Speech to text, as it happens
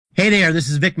Hey there, this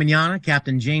is Vic Mignogna,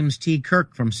 Captain James T.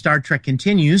 Kirk from Star Trek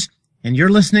Continues, and you're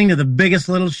listening to the biggest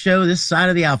little show this side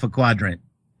of the Alpha Quadrant.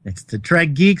 It's the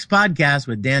Trek Geeks podcast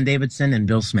with Dan Davidson and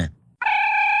Bill Smith.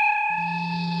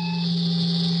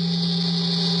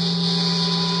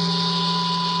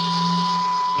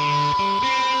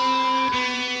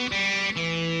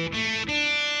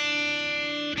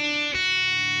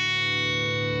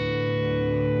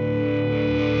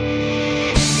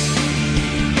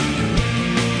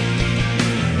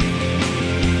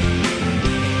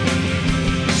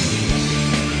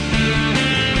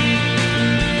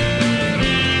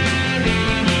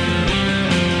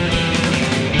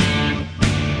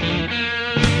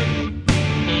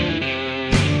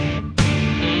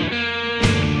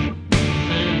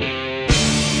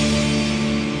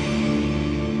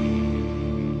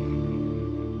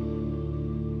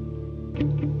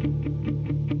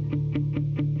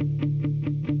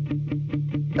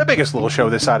 Biggest little show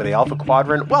this side of the Alpha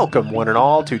Quadrant. Welcome, one and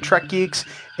all, to Trek Geeks,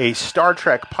 a Star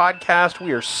Trek podcast.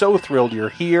 We are so thrilled you're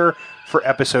here for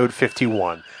episode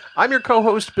 51. I'm your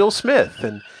co-host, Bill Smith,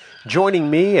 and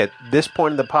joining me at this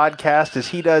point in the podcast, as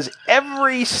he does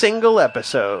every single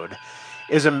episode,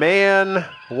 is a man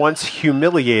once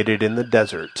humiliated in the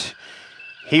desert.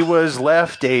 He was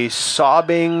left a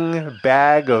sobbing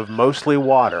bag of mostly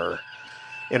water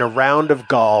in a round of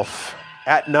golf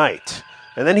at night.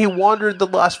 And then he wandered the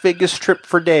Las Vegas Strip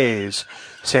for days,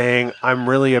 saying, I'm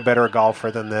really a better golfer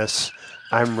than this.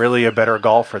 I'm really a better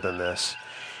golfer than this.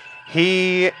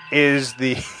 He is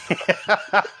the...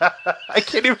 I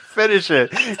can't even finish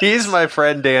it. He's my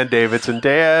friend Dan Davidson.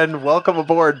 Dan, welcome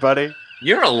aboard, buddy.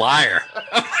 You're a liar.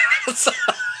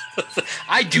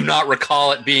 I do not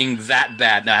recall it being that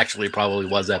bad. No, actually, it probably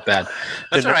was that bad.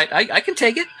 That's all right. I can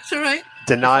take it. It's all right.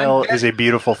 Denial is a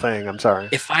beautiful thing. I'm sorry.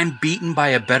 If I'm beaten by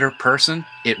a better person,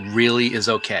 it really is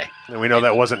okay. And we know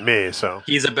that wasn't me, so.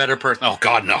 He's a better person. Oh,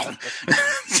 God, no.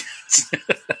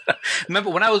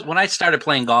 Remember, when I started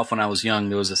playing golf when I was young,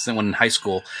 there was this thing in high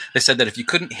school. They said that if you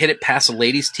couldn't hit it past a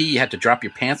lady's tee, you had to drop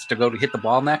your pants to go to hit the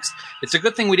ball next. It's a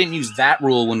good thing we didn't use that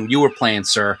rule when you were playing,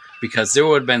 sir, because there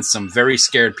would have been some very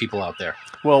scared people out there.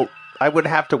 Well, I would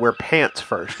have to wear pants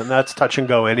first, and that's touch and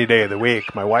go any day of the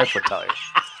week, my wife would tell you.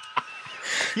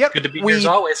 Yep, good to be here as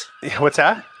always. What's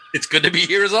that? It's good to be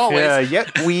here as always. Yeah,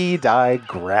 yet we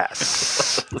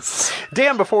digress.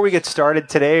 Dan, before we get started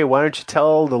today, why don't you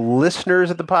tell the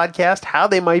listeners of the podcast how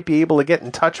they might be able to get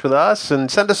in touch with us and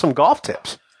send us some golf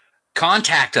tips?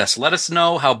 Contact us. Let us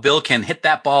know how Bill can hit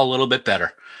that ball a little bit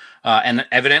better. And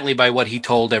evidently by what he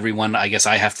told everyone, I guess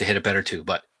I have to hit it better too.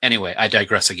 But anyway, I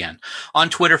digress again. On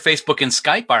Twitter, Facebook, and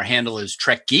Skype, our handle is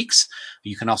Trek Geeks.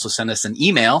 You can also send us an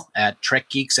email at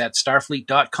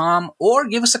trekgeeks@starfleet.com or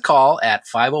give us a call at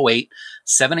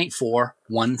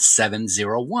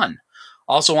 508-784-1701.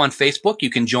 Also on Facebook, you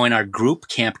can join our group,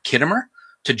 Camp Kittimer.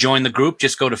 To join the group,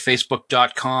 just go to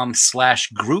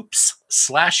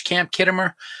facebook.com/groups/Camp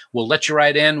Kittimer. We'll let you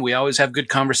right in. We always have good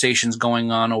conversations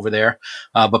going on over there.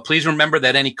 But please remember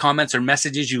that any comments or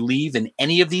messages you leave in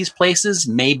any of these places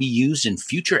may be used in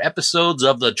future episodes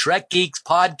of the Trek Geeks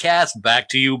podcast. Back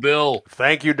to you, Bill.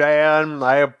 Thank you, Dan.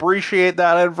 I appreciate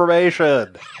that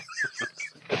information.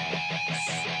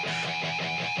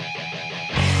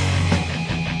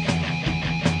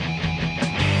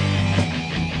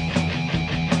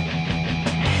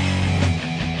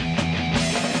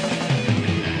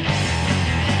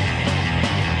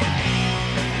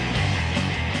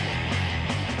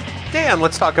 Dan,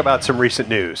 let's talk about some recent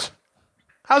news.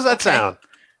 How's that sound?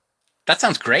 That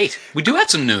sounds great. We do have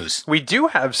some news. We do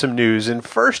have some news. And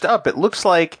first up, it looks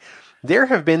like there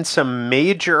have been some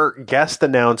major guest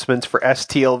announcements for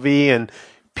STLV and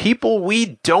people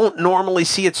we don't normally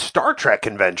see at Star Trek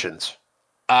conventions.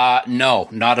 No,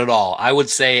 not at all. I would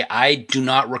say I do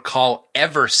not recall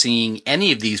ever seeing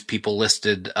any of these people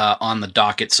listed on the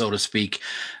docket, so to speak,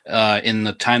 in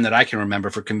the time that I can remember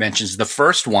for conventions. The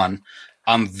first one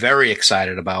I'm very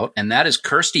excited about, and that is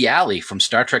Kirstie Alley from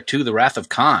Star Trek II, The Wrath of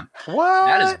Khan. What?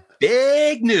 That is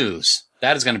big news.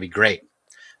 That is going to be great.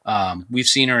 We've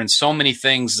seen her in so many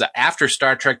things after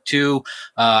Star Trek II.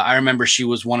 I remember she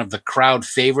was one of the crowd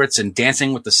favorites in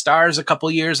Dancing with the Stars a couple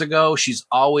years ago. She's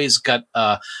always got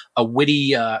a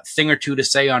witty thing or two to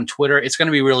say on Twitter. It's going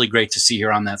to be really great to see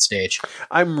her on that stage.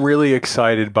 I'm really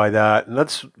excited by that. And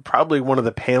that's probably one of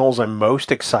the panels I'm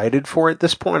most excited for at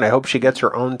this point. I hope she gets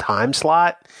her own time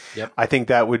slot. Yep. I think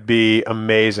that would be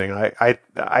amazing. I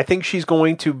think she's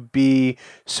going to be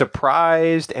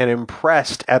surprised and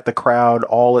impressed at the crowd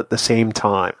all at the same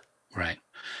time. Right.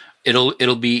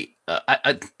 It'll be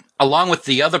along with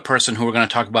the other person who we're going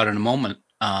to talk about in a moment.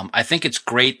 I think it's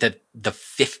great that the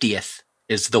 50th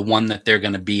is the one that they're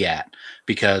going to be at,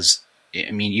 because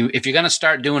I mean, if you're going to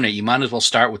start doing it, you might as well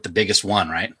start with the biggest one,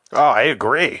 right? Oh, I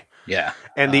agree. Yeah.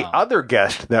 And the other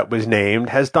guest that was named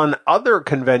has done other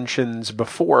conventions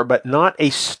before, but not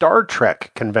a Star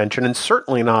Trek convention, and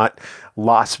certainly not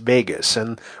Las Vegas.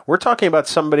 And we're talking about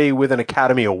somebody with an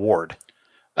Academy Award.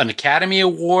 An Academy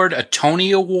Award, a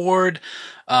Tony Award.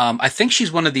 I think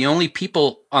she's one of the only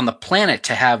people on the planet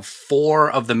to have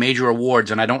 4 of the major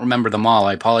awards, and I don't remember them all.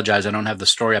 I apologize. I don't have the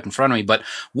story up in front of me. But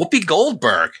Whoopi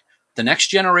Goldberg, the Next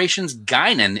Generation's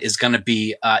Guinan, is going to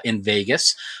be in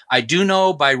Vegas. I do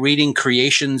know by reading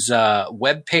Creation's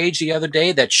webpage the other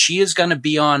day that she is going to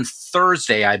be on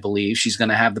Thursday, I believe. She's going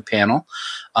to have the panel.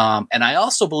 And I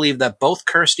also believe that both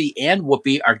Kirsty and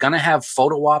Whoopi are going to have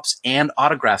photo ops and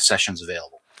autograph sessions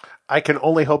available. I can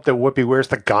only hope that Whoopi wears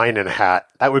the Guinan hat.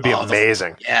 That would be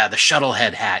amazing. The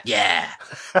Shuttlehead hat. Yeah.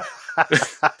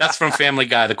 That's from Family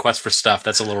Guy, The Quest for Stuff.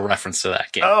 That's a little reference to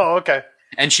that game. Oh, okay.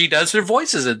 And she does her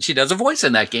voices, and she does a voice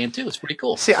in that game too. It's pretty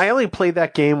cool. See, I only play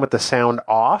that game with the sound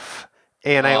off,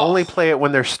 and I only play it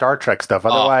when there's Star Trek stuff.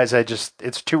 Otherwise,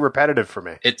 it's too repetitive for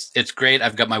me. It's great.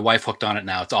 I've got my wife hooked on it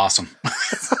now. It's awesome.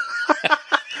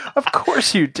 Of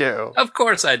course you do. Of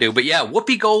course I do. But yeah,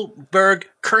 Whoopi Goldberg,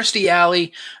 Kirstie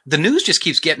Alley. The news just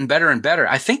keeps getting better and better.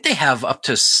 I think they have I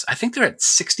think they're at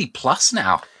 60 plus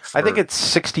now. I think it's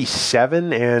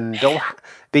 67, and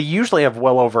they usually have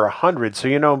well over 100.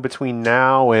 So, between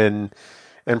now and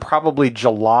probably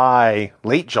July,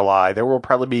 late July, there will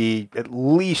probably be at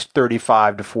least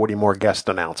 35 to 40 more guest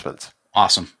announcements.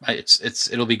 Awesome.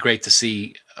 It'll be great to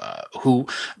see who,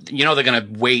 they're going to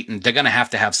wait, and they're going to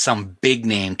have some big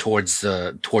name towards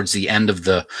the end of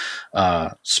the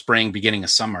spring, beginning of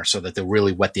summer, so that they'll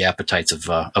really whet the appetites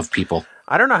of people.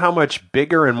 I don't know how much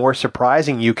bigger and more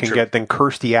surprising you can get than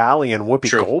Kirstie Alley and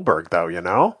Whoopi Goldberg, though,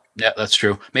 Yeah, that's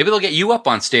true. Maybe they'll get you up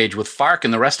on stage with Fark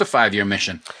and the rest of 5 Year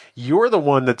Mission. You're the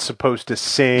one that's supposed to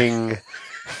sing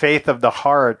Faith of the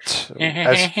Heart.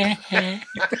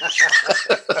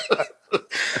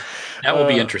 That will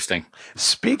be interesting.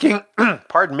 Speaking,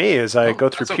 pardon me as I go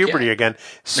through puberty again.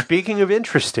 Speaking of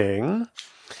interesting,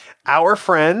 our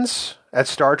friends at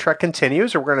Star Trek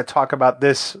Continues, and we're going to talk about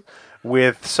this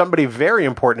with somebody very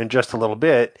important in just a little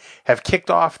bit, have kicked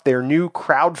off their new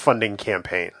crowdfunding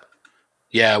campaign.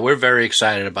 Yeah, we're very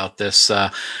excited about this.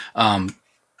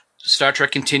 Star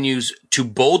Trek Continues to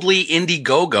Boldly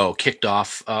Indiegogo kicked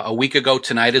off a week ago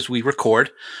tonight as we record.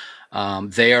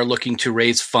 They are looking to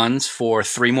raise funds for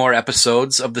 3 more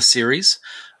episodes of the series.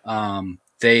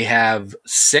 They have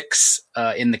 6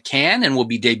 in the can and will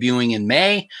be debuting in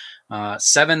May.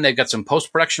 7, they've got some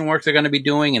post-production work they're going to be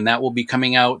doing, and that will be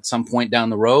coming out at some point down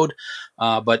the road.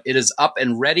 But it is up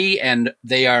and ready, and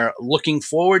they are looking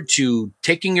forward to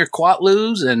taking your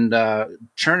quatloos and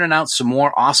churning out some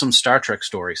more awesome Star Trek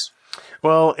stories.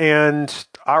 Well, and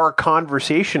our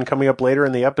conversation coming up later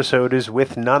in the episode is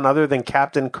with none other than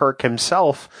Captain Kirk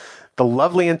himself, the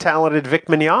lovely and talented Vic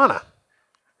Mignogna.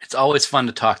 It's always fun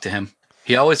to talk to him.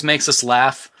 He always makes us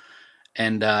laugh.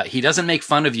 And he doesn't make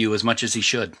fun of you as much as he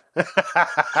should.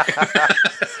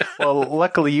 Well,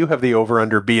 luckily you have the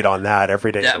over-under beat on that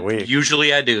every day of the week.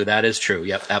 Usually I do. That is true.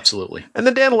 Yep, absolutely. And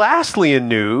then, Dan, lastly in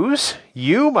news,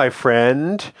 you, my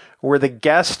friend, were the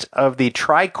guest of the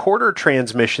Tricorder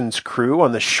Transmissions crew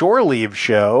on the Shore Leave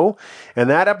show, and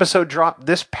that episode dropped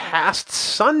this past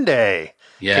Sunday.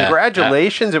 Yeah,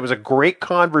 congratulations. It was a great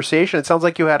conversation. It sounds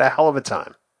like you had a hell of a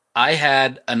time. I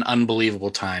had an unbelievable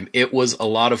time. It was a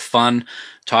lot of fun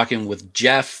talking with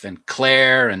Jeff and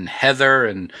Claire and Heather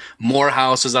and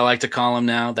Morehouse, as I like to call him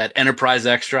now, that Enterprise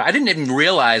extra. I didn't even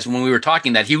realize when we were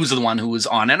talking that he was the one who was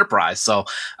on Enterprise. So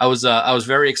I was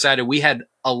very excited. We had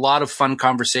a lot of fun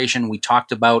conversation. We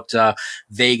talked about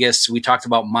Vegas. We talked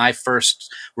about my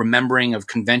first remembering of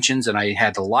conventions, and I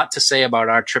had a lot to say about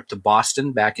our trip to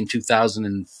Boston back in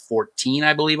 2014,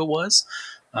 I believe it was.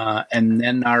 And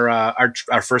then our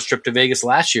first trip to Vegas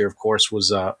last year, of course,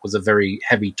 was a very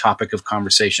heavy topic of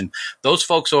conversation. Those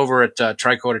folks over at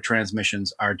Tricorder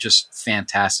Transmissions are just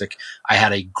fantastic. I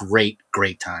had a great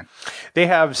time. They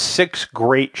have 6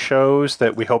 great shows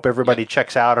that we hope everybody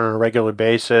checks out on a regular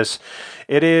basis.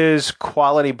 It is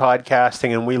quality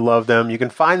podcasting, and we love them. You can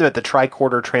find them at the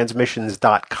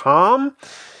tricordertransmissions.com.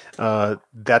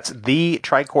 That's the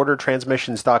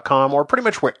tricordertransmissions.com, or pretty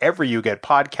much wherever you get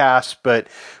podcasts. But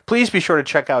please be sure to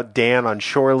check out Dan on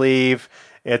Shore Leave.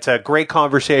 It's a great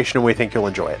conversation, and we think you'll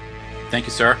enjoy it. Thank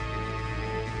you, sir.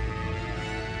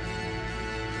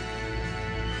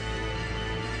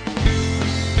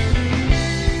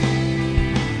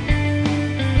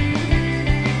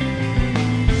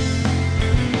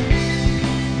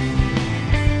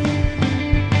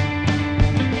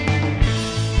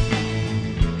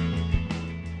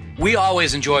 We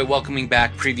always enjoy welcoming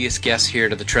back previous guests here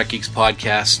to the Trek Geeks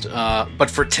podcast, but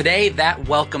for today, that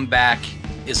welcome back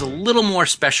is a little more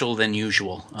special than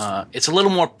usual. It's a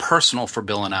little more personal for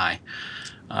Bill and I.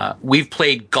 We've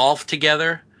played golf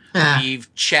together,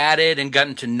 we've chatted and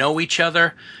gotten to know each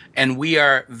other, and we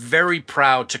are very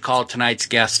proud to call tonight's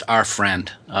guest our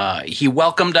friend. He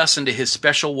welcomed us into his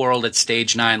special world at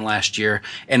Stage 9 last year,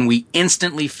 and we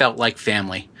instantly felt like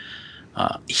family.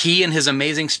 He and his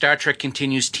amazing Star Trek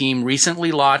Continues team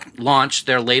recently launched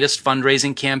their latest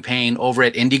fundraising campaign over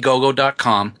at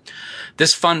Indiegogo.com.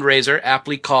 This fundraiser,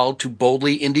 aptly called To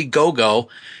Boldly Indiegogo,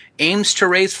 aims to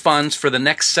raise funds for the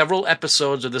next several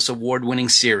episodes of this award-winning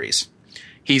series.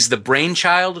 He's the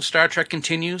brainchild of Star Trek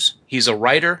Continues. He's a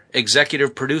writer,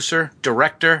 executive producer,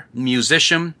 director,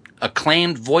 musician,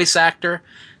 acclaimed voice actor,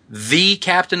 the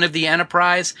captain of the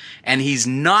Enterprise, and he's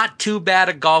not too bad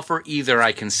a golfer either,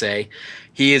 I can say.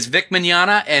 He is Vic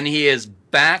Mignogna, and he is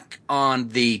back on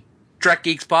the Trek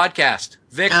Geeks podcast.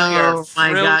 Vic, we are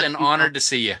thrilled and honored to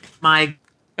see you. My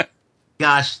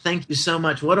gosh, thank you so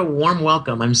much. What a warm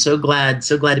welcome. I'm so glad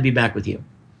to be back with you.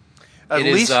 It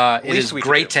is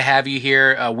great to have you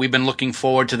here. We've been looking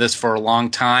forward to this for a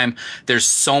long time. There's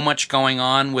so much going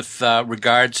on with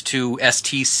regards to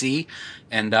STC,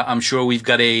 and I'm sure we've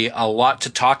got a lot to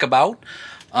talk about.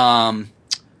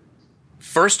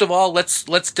 First of all, let's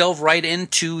delve right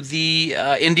into the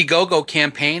Indiegogo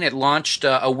campaign. It launched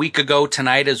a week ago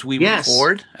tonight as we move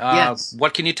forward. Yes.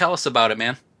 What can you tell us about it,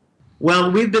 man? Well,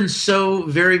 we've been so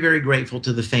very, very grateful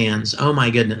to the fans. Oh my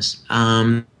goodness,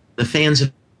 the fans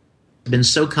have been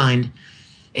so kind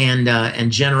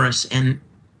and generous, and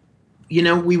you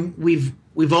know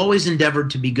we've always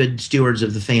endeavored to be good stewards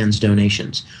of the fans'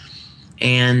 donations.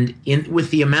 And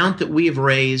with the amount that we have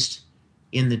raised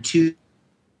in the two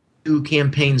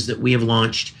campaigns that we have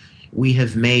launched, we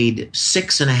have made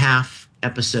 6.5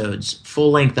 episodes,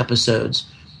 full-length episodes,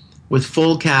 with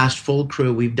full cast, full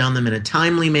crew. We've done them in a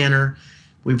timely manner.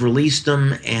 We've released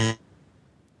them, and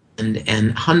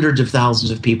hundreds of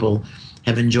thousands of people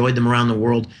have enjoyed them around the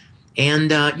world.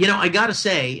 And, I got to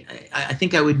say, I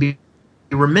think I would be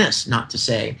remiss not to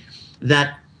say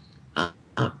that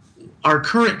our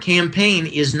current campaign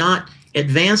is not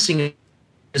advancing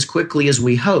as quickly as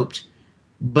we hoped,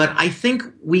 but I think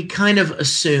we kind of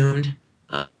assumed,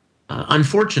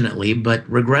 unfortunately, but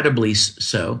regrettably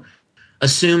so,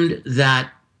 assumed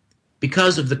that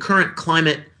because of the current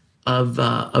climate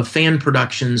of fan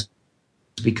productions,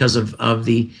 because of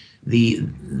the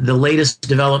latest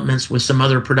developments with some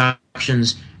other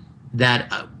productions,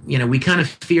 that we kind of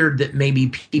feared that maybe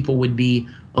people would be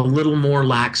a little more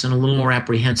lax and a little more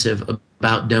apprehensive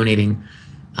about donating,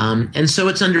 and so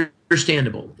it's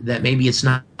understandable that maybe it's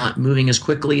not moving as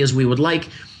quickly as we would like.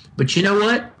 But you know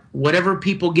what? Whatever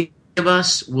people give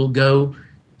us will go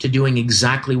to doing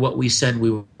exactly what we said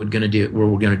we were going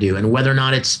to do, and whether or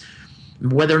not it's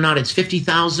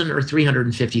 50,000 or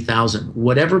 350,000,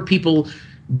 whatever people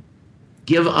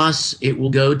give us, it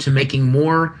will go to making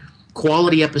more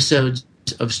quality episodes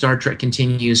of Star Trek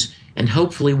Continues, and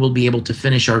hopefully we'll be able to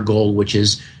finish our goal, which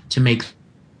is to make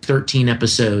 13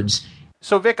 episodes.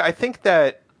 So, Vic, I think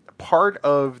that part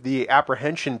of the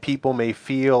apprehension people may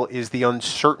feel is the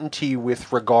uncertainty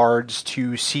with regards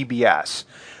to CBS.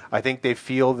 I think they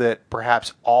feel that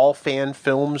perhaps all fan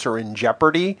films are in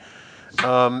jeopardy.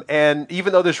 And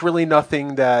even though there's really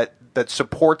nothing that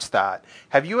supports that,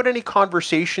 have you had any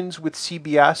conversations with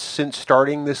CBS since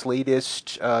starting this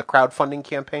latest crowdfunding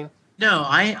campaign? No,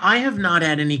 I have not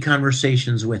had any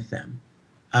conversations with them.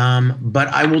 But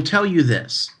I will tell you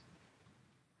this.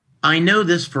 I know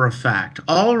this for a fact.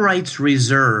 All rights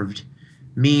reserved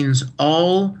means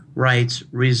all rights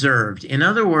reserved. In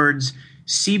other words,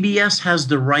 CBS has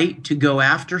the right to go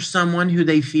after someone who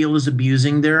they feel is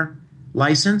abusing their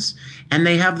license, and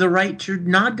they have the right to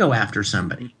not go after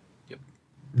somebody. Yep.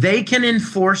 They can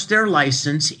enforce their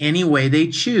license any way they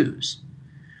choose.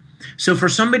 So for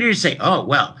somebody to say, oh,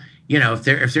 well, if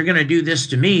they're going to do this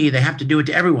to me, they have to do it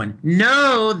to everyone.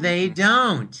 No, they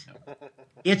don't.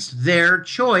 It's their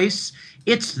choice.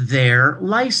 It's their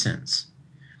license.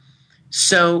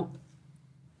 So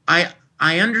I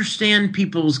understand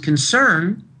people's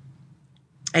concern.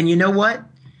 And you know what?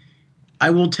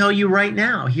 I will tell you right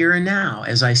now, here and now,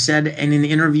 as I said in an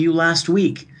interview last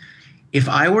week, if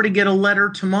I were to get a letter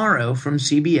tomorrow from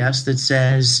CBS that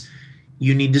says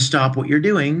you need to stop what you're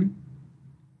doing,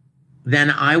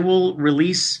 then I will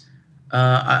release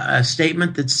a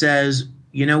statement that says,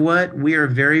 you know what, we are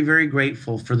very, very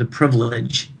grateful for the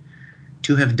privilege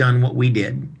to have done what we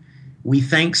did. We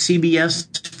thank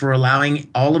CBS for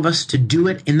allowing all of us to do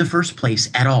it in the first place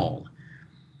at all.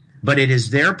 But it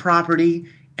is their property.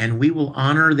 and we will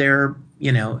honor their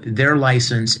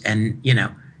license. And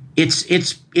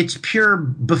it's pure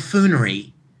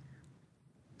buffoonery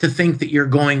to think that you're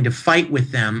going to fight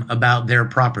with them about their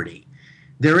property.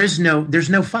 There's no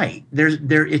fight.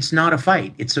 It's not a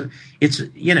fight. It's an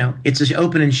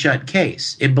open and shut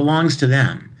case. It belongs to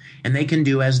them, and they can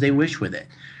do as they wish with it.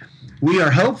 We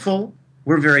are hopeful.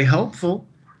 We're very hopeful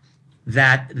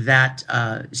that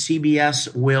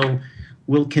CBS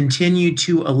will continue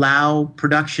to allow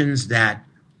productions that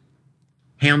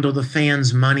handle the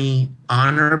fans' money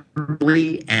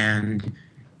honorably and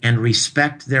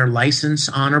respect their license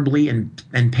honorably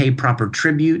and pay proper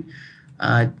tribute,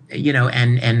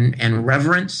 and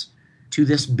reverence to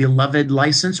this beloved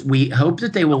license. We hope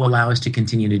that they will allow us to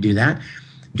continue to do that.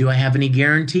 Do I have any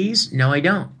guarantees? No, I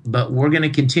don't. But we're going to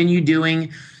continue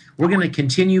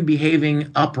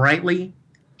behaving uprightly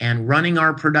and running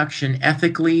our production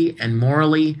ethically and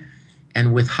morally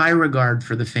and with high regard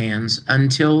for the fans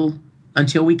until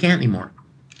we can't anymore.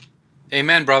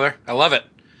 Amen, brother. I love it.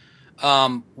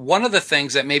 One of the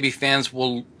things that maybe fans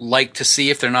will like to see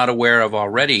if they're not aware of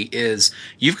already is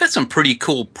you've got some pretty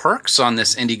cool perks on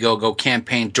this Indiegogo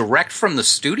campaign direct from the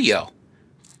studio.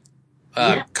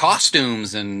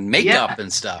 Costumes and makeup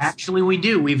and stuff. Actually, we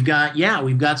do. We've got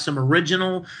some of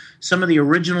the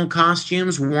original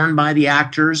costumes worn by the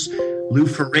actors, Lou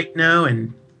Ferrigno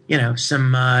and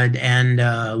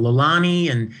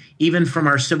Lolani, and even from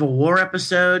our Civil War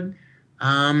episode. There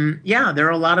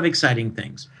are a lot of exciting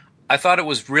things. I thought it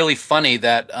was really funny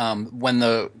that when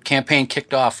the campaign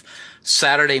kicked off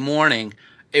Saturday morning,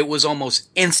 it was almost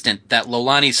instant that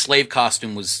Lolani's slave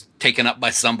costume was taken up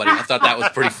by somebody. I thought that was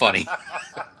pretty funny.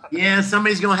 Yeah,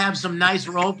 somebody's going to have some nice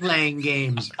role-playing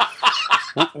games.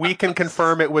 We can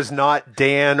confirm it was not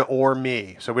Dan or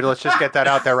me. So let's just get that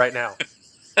out there right now.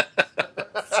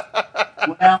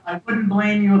 Well, I wouldn't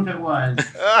blame you if it was.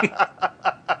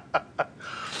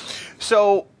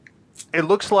 So it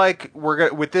looks like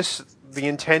with this, the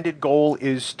intended goal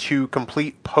is to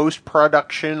complete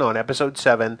post-production on episode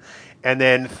 7 and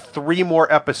then 3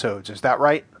 more episodes. Is that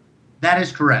right? That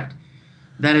is correct.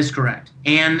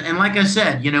 And like I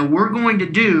said, we're going to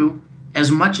do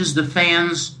as much as the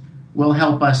fans will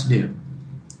help us do.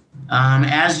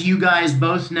 As you guys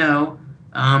both know,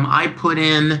 I've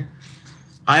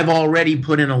already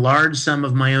put in a large sum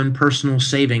of my own personal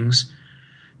savings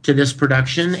to this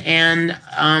production, and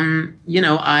I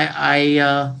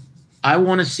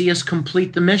want to see us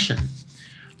complete the mission.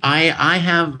 I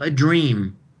have a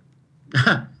dream.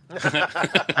 I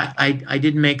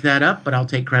didn't make that up, but I'll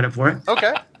take credit for it.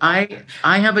 Okay. I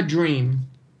have a dream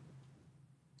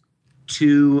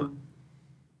to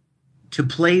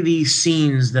play these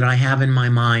scenes that I have in my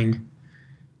mind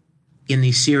in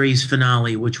the series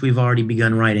finale, which we've already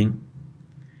begun writing.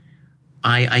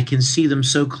 I can see them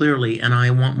so clearly, and I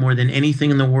want more than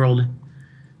anything in the world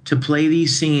to play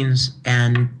these scenes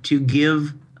and to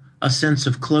give a sense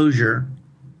of closure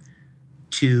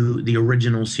to the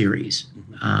original series,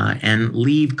 and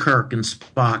leave Kirk and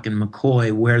Spock and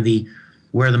McCoy where the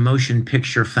motion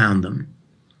picture found them.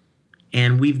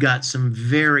 And we've got some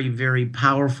very, very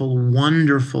powerful,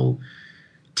 wonderful,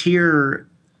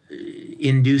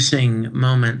 tear-inducing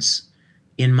moments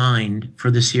in mind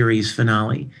for the series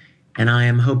finale. And I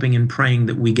am hoping and praying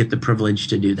that we get the privilege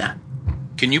to do that.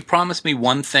 Can you promise me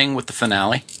one thing with the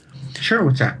finale? Sure,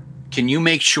 what's that? Can you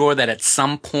make sure that at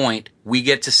some point we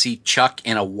get to see Chuck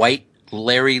in a white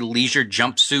Larry Leisure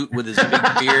jumpsuit with his big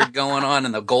beard going on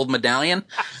and the gold medallion?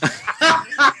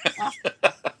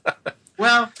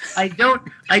 Well, I don't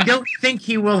think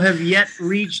he will have yet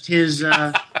reached his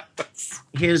hermit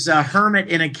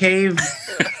in a cave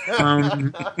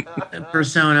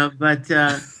persona, but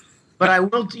I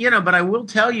will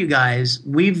tell you guys,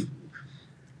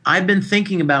 I've been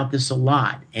thinking about this a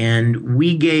lot, and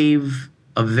we gave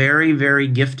a very, very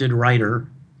gifted writer,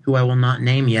 who I will not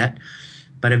name yet,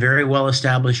 but a very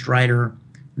well-established writer,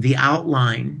 the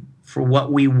outline for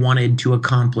what we wanted to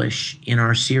accomplish in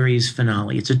our series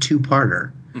finale. It's a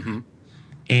 2-parter. Mm-hmm.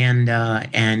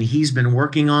 And he's been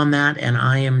working on that, and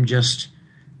I am just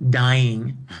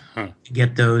dying to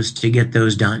get those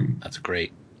done. That's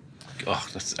great. Oh,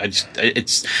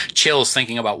 it's chills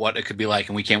thinking about what it could be like,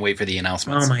 and we can't wait for the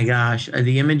announcements. Oh my gosh,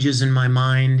 the images in my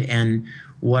mind and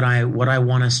what I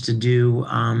want us to do.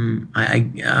 I'm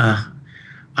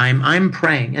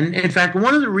praying, and in fact,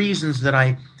 one of the reasons that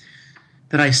I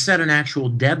set an actual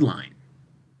deadline,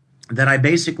 that I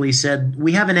basically said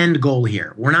we have an end goal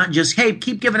here. We're not just, hey,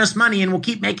 keep giving us money and we'll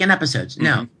keep making episodes. Mm-hmm.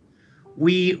 No,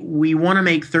 we want to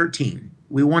make 13.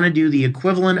 We want to do the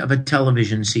equivalent of a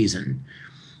television season.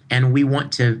 And we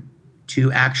want to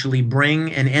to actually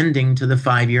bring an ending to the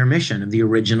 5-year mission of the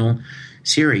original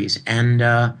series.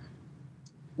 And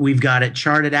we've got it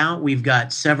charted out. We've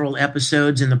got several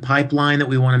episodes in the pipeline that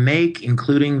we want to make,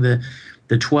 including the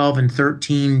 12 and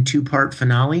 13 two-part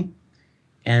finale.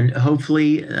 And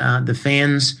hopefully the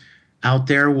fans out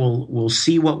there will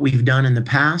see what we've done in the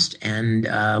past and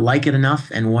like it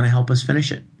enough and want to help us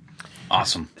finish it.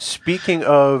 Awesome. Speaking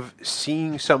of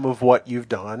seeing some of what you've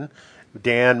done,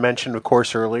 Dan mentioned, of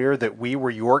course, earlier that we were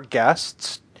your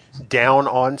guests down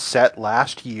on set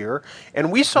last year, and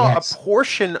we saw a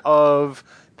portion of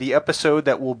the episode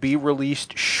that will be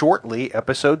released shortly,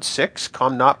 episode 6,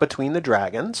 Come Not Between the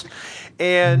Dragons.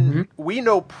 And we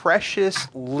know precious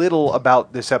little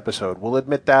about this episode. We'll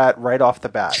admit that right off the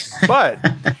bat. But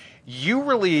you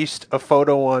released a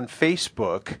photo on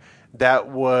Facebook that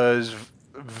was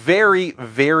very,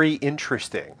 very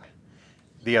interesting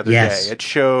the other day. It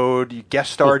showed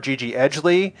guest star Gigi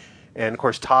Edgley, and of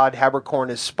course Todd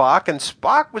Haberkorn as Spock, and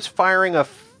Spock was firing a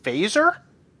phaser?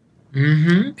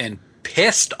 And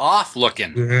pissed off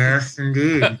looking. Yes,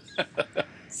 indeed.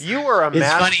 You were a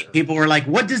master. It's funny. People were like,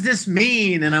 what does this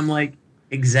mean? And I'm like,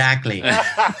 exactly.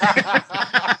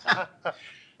 I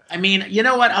mean, you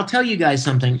know what? I'll tell you guys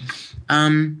something.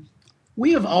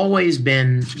 We have always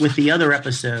been, with the other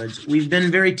episodes, we've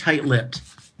been very tight-lipped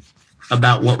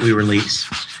about what we release.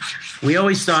 We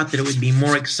always thought that it would be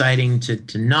more exciting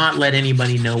to not let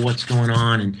anybody know what's going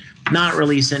on and not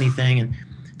release anything and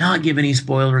not give any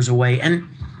spoilers away. And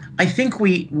I think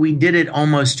we did it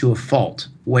almost to a fault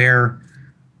where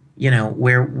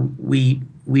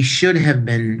we should have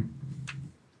been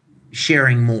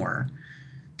sharing more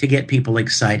to get people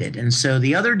excited. And so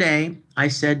the other day I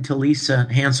said to Lisa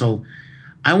Hansel,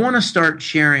 I want to start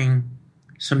sharing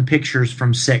some pictures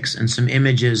from 6 and some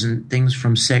images and things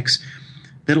from 6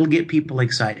 that'll get people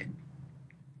excited.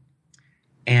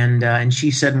 And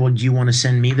she said, well, do you want to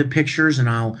send me the pictures and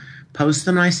I'll post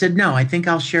them? And I said, no, I think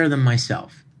I'll share them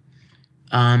myself.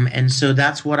 And so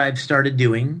that's what I've started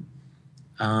doing.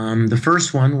 The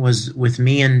first one was with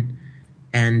me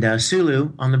and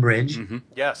Sulu on the bridge.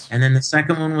 Yes. And then the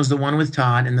second one was the one with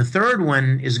Todd. And the third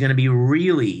one is going to be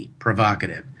really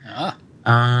provocative.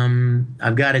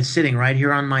 I've got it sitting right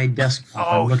here on my desk.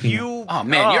 Oh,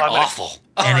 man, you're awful.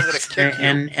 And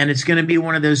it's going to be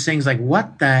one of those things like,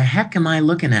 what the heck am I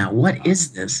looking at? What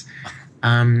is this?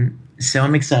 So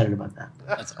I'm excited about that.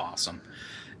 That's awesome.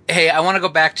 Hey, I want to go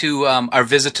back to our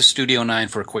visit to Studio 9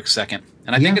 for a quick second.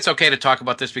 And I think it's okay to talk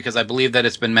about this because I believe that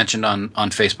it's been mentioned on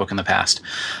Facebook in the past.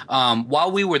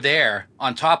 While we were there,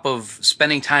 on top of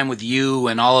spending time with you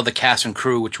and all of the cast and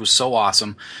crew, which was so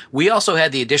awesome, we also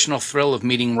had the additional thrill of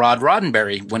meeting Rod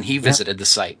Roddenberry when he visited the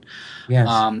site. Yes.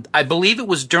 I believe it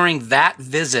was during that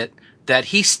visit that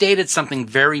he stated something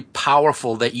very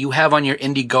powerful that you have on your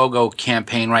Indiegogo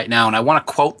campaign right now, and I want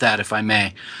to quote that if I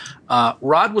may.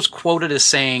 Rod was quoted as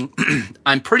saying,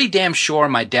 I'm pretty damn sure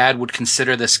my dad would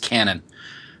consider this canon.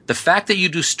 The fact that you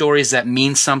do stories that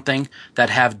mean something, that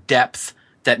have depth,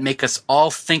 that make us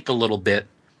all think a little bit,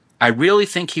 I really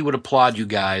think he would applaud you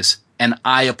guys, and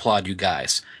I applaud you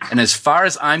guys. And as far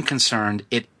as I'm concerned,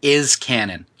 it is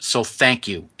canon. So thank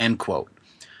you, end quote.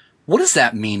 What does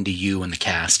that mean to you and the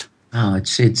cast? Oh,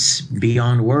 it's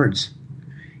beyond words.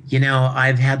 You know,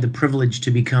 I've had the privilege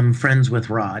to become friends with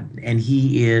Rod, and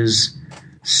he is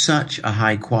such a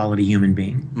high-quality human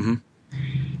being.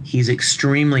 He's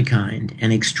extremely kind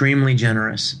and extremely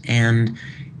generous, and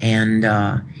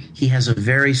he has a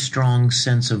very strong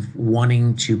sense of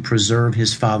wanting to preserve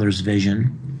his father's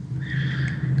vision.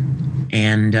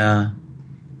 And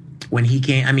when he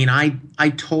came, I mean, I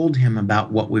told him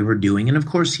about what we were doing, and of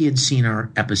course he had seen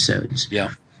our episodes.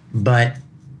 Yeah. But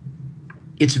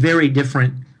it's very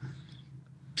different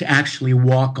to actually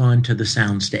walk onto the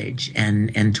soundstage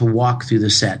and to walk through the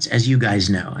sets, as you guys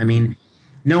know. I mean,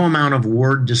 no amount of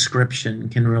word description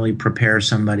can really prepare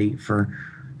somebody for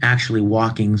actually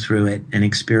walking through it and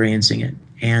experiencing it.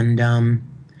 And,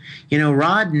 you know,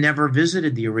 Rod never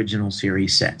visited the original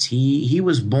series sets. He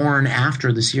was born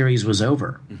after the series was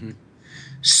over.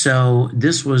 So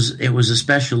it was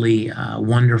especially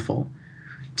wonderful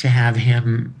to have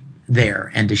him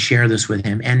there and to share this with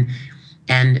him.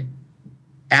 And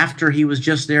after he was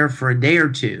just there for a day or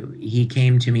two, he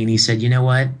came to me and he said, you know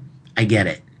what? I get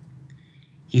it.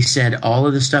 He said, all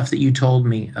of the stuff that you told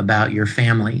me about your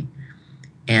family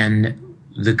and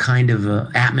the kind of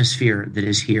atmosphere that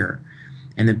is here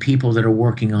and the people that are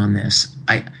working on this,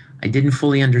 I didn't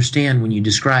fully understand when you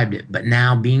described it, but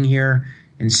now being here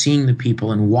and seeing the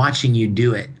people and watching you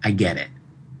do it, I get it.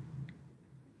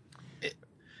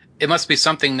 It must be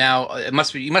something now.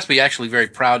 You must be actually very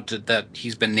proud that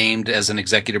he's been named as an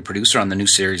executive producer on the new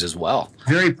series as well.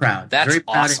 Very proud. That's very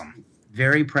proud, awesome.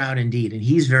 Very proud indeed, and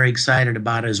he's very excited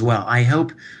about it as well. I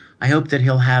hope that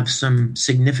he'll have some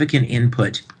significant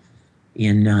input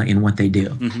in what they do.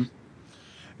 Mm-hmm.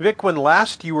 Vic, when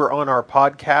last you were on our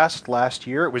podcast last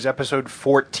year, it was episode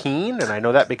 14, and I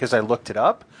know that because I looked it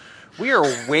up. We are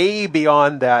way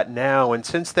beyond that now, and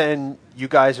since then, you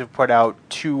guys have put out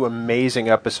 2 amazing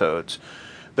episodes.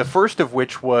 The first of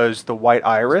which was The White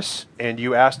Iris, and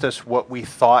you asked us what we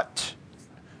thought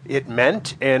it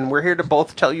meant, and we're here to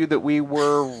both tell you that we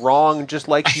were wrong, just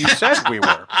like you said we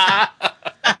were.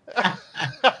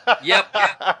 Yep.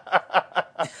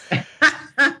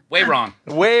 Way wrong.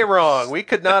 Way wrong. We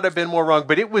could not have been more wrong,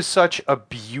 but it was such a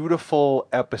beautiful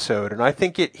episode, and I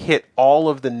think it hit all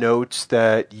of the notes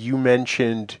that you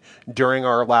mentioned during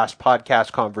our last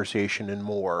podcast conversation and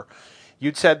more.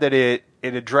 You'd said that it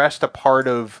addressed a part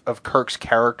of Kirk's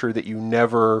character that you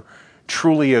never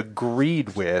truly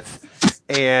agreed with,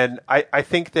 and I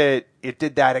think that it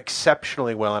did that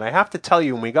exceptionally well, and I have to tell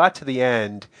you, when we got to the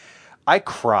end, I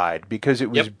cried because it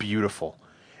was beautiful.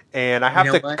 And I have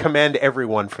to commend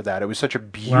everyone for that. It was such a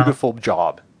beautiful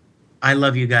job. I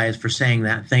love you guys for saying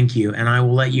that. Thank you. And I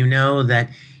will let you know that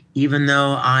even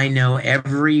though I know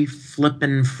every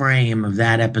flippin' frame of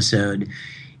that episode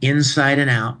inside and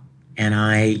out, and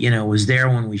I, was there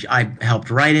when I helped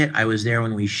write it. I was there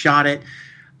when we shot it.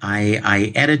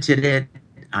 I edited it.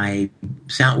 I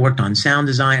worked on sound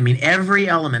design. I mean, every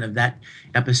element of that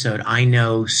episode I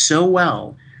know so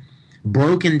well,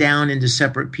 broken down into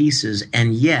separate pieces,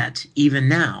 and yet, even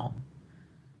now,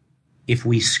 if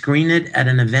we screen it at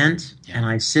an event and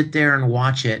I sit there and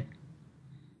watch it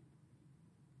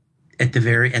at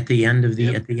the end of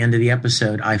the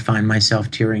episode, I find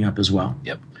myself tearing up as well.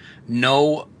 Yep.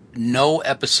 No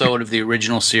episode of the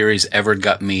original series ever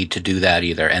got me to do that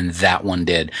either, and that one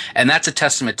did. And that's a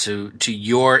testament to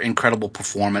your incredible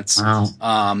performance.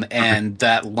 Wow. And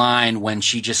that line when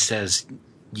she just says,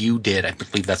 "You did," I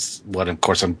believe that's what, of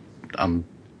course, I'm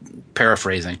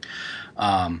paraphrasing,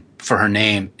 for her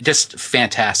name. Just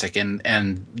fantastic.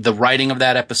 And the writing of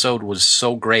that episode was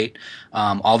so great.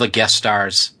 All the guest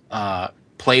stars,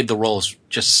 played the roles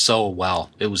just so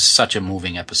well. It was such a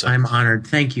moving episode. I'm honored.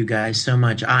 Thank you guys so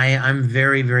much. I'm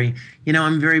very, very,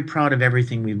 I'm very proud of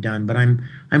everything we've done, but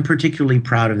I'm particularly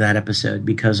proud of that episode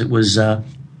because it was,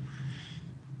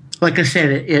 like I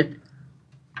said,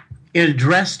 it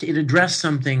addressed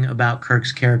something about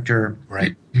Kirk's character,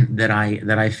 right, that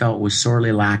I felt was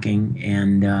sorely lacking,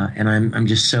 and I'm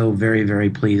just so very,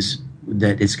 very pleased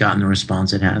that it's gotten the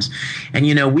response it has. And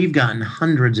we've gotten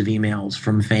hundreds of emails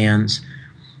from fans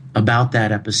about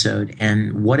that episode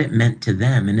and what it meant to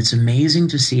them, and it's amazing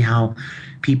to see how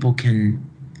people can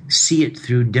see it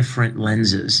through different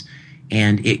lenses,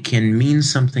 and it can mean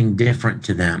something different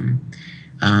to them.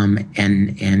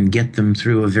 And get them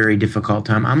through a very difficult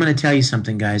time. I'm going to tell you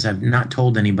something, guys. I've not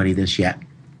told anybody this yet.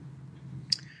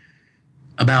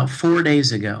 About 4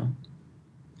 days ago,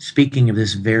 speaking of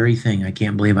this very thing, I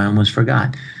can't believe I almost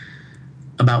forgot.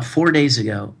 About 4 days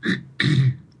ago,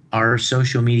 our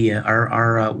social media,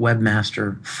 our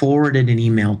webmaster forwarded an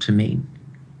email to me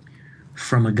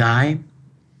from a guy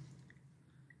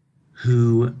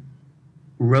who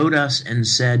wrote us and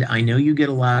said, "I know you get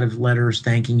a lot of letters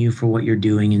thanking you for what you're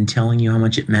doing and telling you how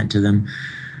much it meant to them,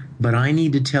 but I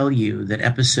need to tell you that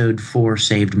episode 4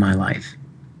 saved my life."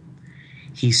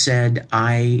 He said,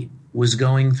 "I was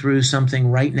going through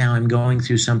something right now. I'm going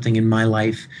through something in my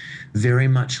life very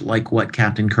much like what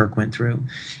Captain Kirk went through."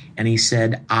 And he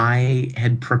said, "I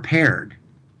had prepared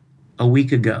a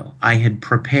week ago. I had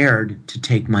prepared to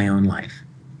take my own life.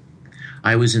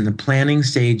 I was in the planning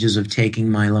stages of taking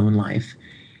my own life.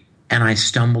 And I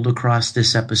stumbled across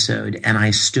this episode, and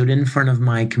I stood in front of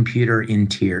my computer in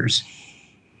tears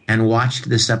and watched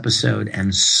this episode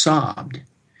and sobbed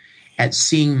at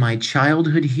seeing my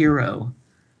childhood hero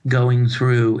going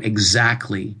through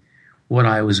exactly what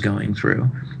I was going through,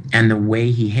 and the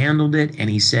way he handled it." And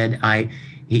he said,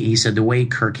 he said the way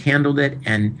Kirk handled it,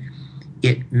 and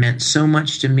it meant so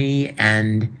much to me,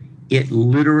 and it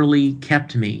literally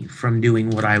kept me from doing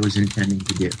what I was intending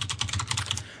to do.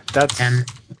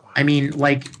 I mean,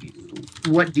 like,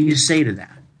 what do you say to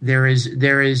that? There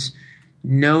is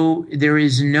no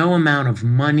amount of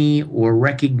money or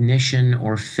recognition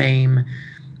or fame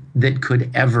that could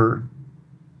ever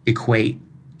equate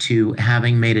to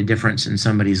having made a difference in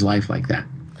somebody's life like that.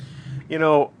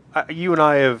 You and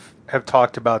I have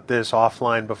talked about this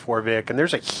offline before, Vic, and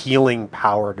there's a healing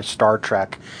power to Star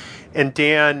Trek. And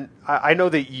Dan, I know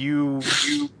that you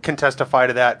can testify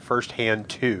to that firsthand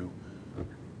too.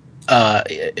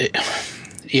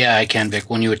 Yeah, I can, Vic.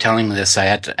 When you were telling me this, I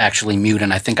had to actually mute,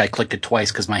 and I think I clicked it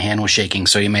twice because my hand was shaking,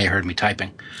 so you may have heard me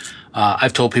typing.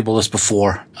 I've told people this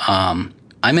before. I'm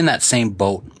in that same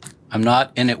boat. I'm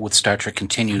not in it with Star Trek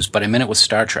Continues, but I'm in it with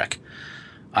Star Trek.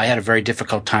 I had a very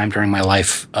difficult time during my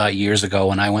life years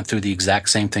ago, and I went through the exact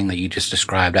same thing that you just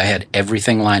described. I had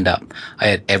everything lined up. I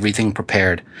had everything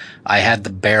prepared. I had the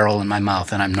barrel in my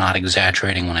mouth, and I'm not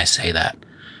exaggerating when I say that.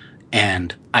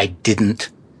 And I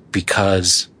didn't,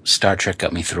 because Star Trek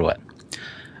got me through it.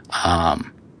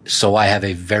 So I have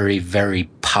a very, very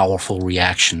powerful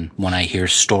reaction when I hear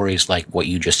stories like what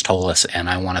you just told us, and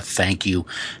I want to thank you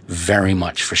very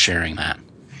much for sharing that.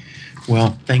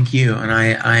 Well, thank you, and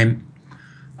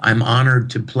I'm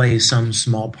honored to play some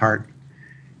small part.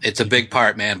 It's a big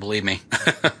part, man. Believe me,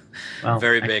 well,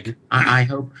 very big. I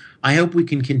hope we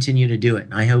can continue to do it.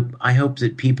 I hope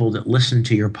that people that listen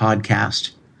to your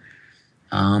podcast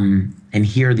and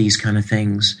hear these kind of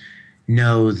things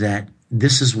know that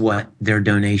this is what their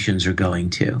donations are going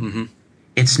to. Mm-hmm.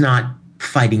 It's not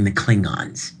fighting the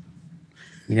Klingons.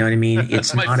 You know what I mean?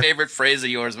 It's my favorite phrase of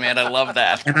yours, man. I love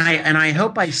that. And I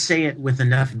hope I say it with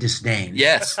enough disdain.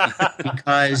 Yes.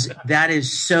 Because that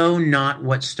is so not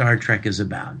what Star Trek is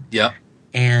about. Yep.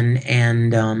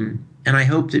 And I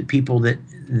hope that people that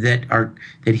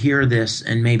hear this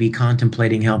and maybe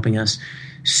contemplating helping us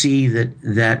see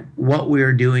that what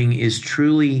we're doing is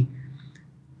truly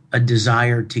a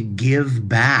desire to give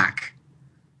back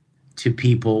to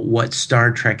people what Star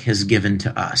Trek has given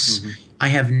to us. Mm-hmm. I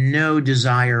have no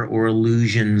desire or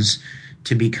illusions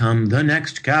to become the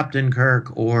next Captain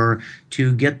Kirk or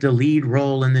to get the lead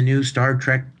role in the new Star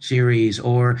Trek series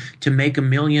or to make $1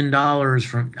 million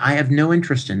from. I have no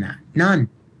interest in that. None.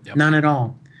 Yep. None at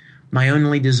all. My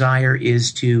only desire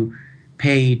is to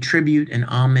pay tribute and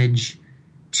homage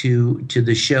to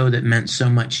the show that meant so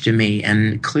much to me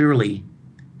and clearly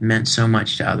meant so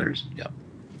much to others. Yep.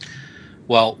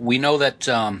 Well, we know that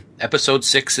episode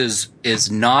 6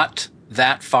 is not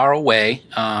that far away.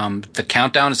 The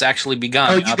countdown has actually begun.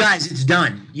 Oh, you guys, it's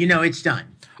done. You know it's done.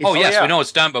 Yes, we know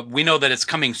it's done, but we know that it's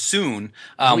coming soon.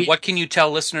 What can you tell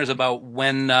listeners about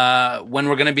when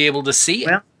we're going to be able to see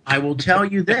it? Well, I will tell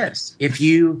you this. If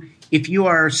you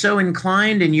are so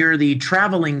inclined and you're the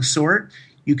traveling sort,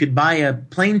 you could buy a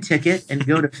plane ticket and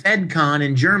go to FedCon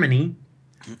in Germany.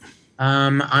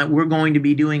 We're going to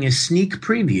be doing a sneak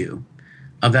preview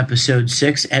of episode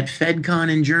 6 at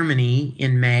FedCon in Germany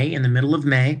in May, in the middle of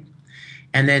May.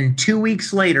 And then 2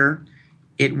 weeks later,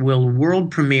 it will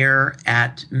world premiere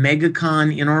at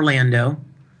MegaCon in Orlando,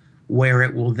 where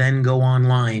it will then go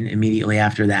online immediately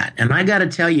after that. And I got to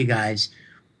tell you guys,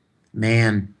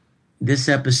 man, this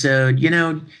episode,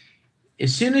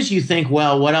 as soon as you think,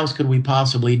 well, what else could we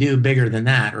possibly do bigger than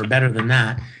that or better than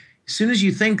that? As soon as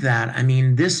you think that,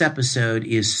 this episode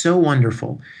is so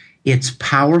wonderful. It's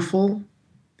powerful,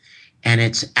 and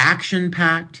it's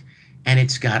action-packed, and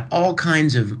it's got all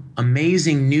kinds of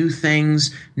amazing new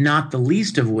things, not the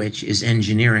least of which is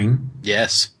engineering.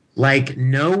 Yes. Like,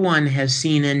 no one has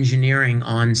seen engineering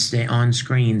on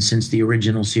screen since the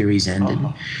original series ended.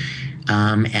 Oh.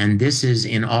 And this is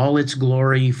in all its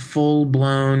glory,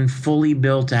 full-blown, fully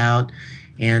built out.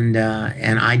 And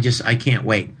I can't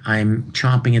wait. I'm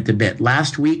chomping at the bit.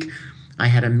 Last week, I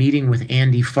had a meeting with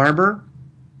Andy Farber,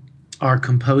 our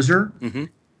composer, mm-hmm.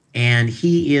 and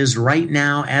he is right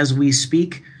now, as we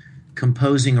speak,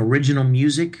 composing original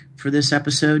music for this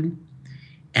episode.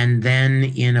 And then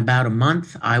in about a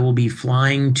month, I will be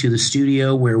flying to the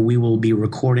studio where we will be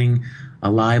recording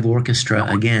a live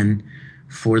orchestra again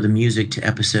for the music to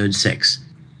episode 6.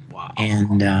 Wow.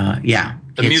 And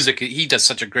the music, he does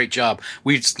such a great job.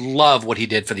 We just love what he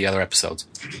did for the other episodes.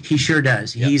 He sure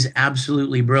does. Yep. He's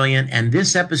absolutely brilliant. And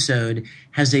this episode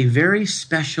has a very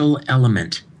special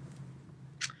element.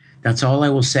 That's all I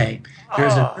will say.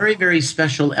 There's a very, very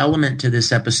special element to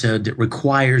this episode that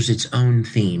requires its own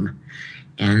theme.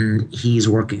 And he's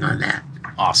working on that.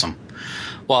 Awesome.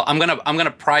 Well, I'm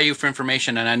gonna pry you for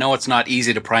information, and I know it's not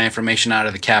easy to pry information out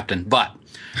of the captain, but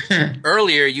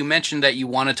earlier you mentioned that you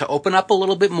wanted to open up a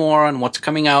little bit more on what's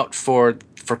coming out for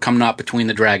Come Not Between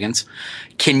the Dragons.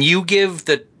 Can you give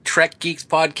the Trek Geeks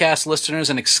podcast listeners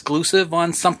an exclusive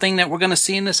on something that we're going to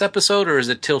see in this episode, or is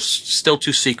it still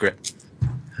too secret?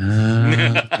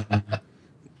 Let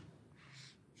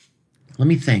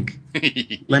me think.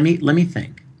 Let me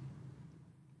think.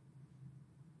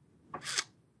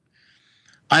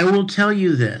 I will tell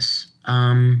you this.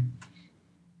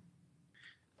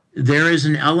 There is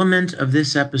an element of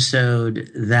this episode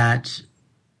that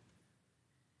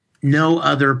no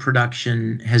other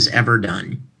production has ever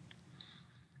done.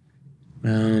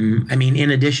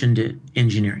 In addition to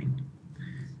engineering.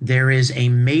 there is a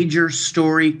major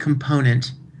story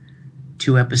component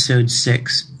to episode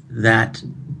 6 that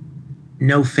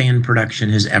no fan production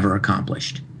has ever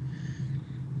accomplished.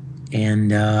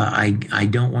 And I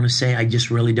don't want to say, I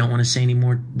just really don't want to say any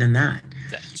more than that.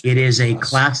 It is a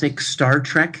classic Star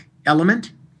Trek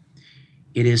element.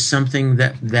 It is something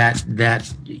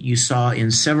that you saw in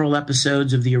several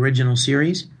episodes of the original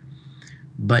series,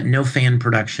 but no fan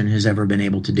production has ever been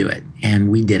able to do it. And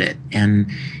we did it.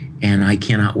 And I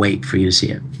cannot wait for you to see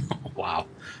it. Wow.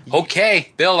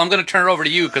 Okay, Bill, I'm going to turn it over to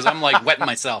you because I'm like wetting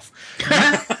myself.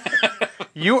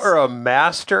 You are a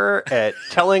master at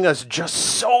telling us just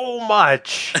so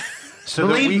much. So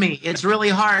believe me, it's really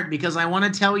hard because I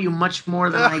want to tell you much more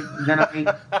than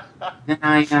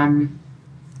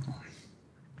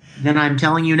I'm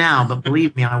telling you now. But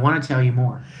believe me, I want to tell you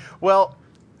more. Well,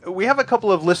 we have a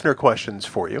couple of listener questions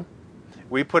for you.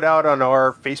 We put out on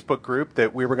our Facebook group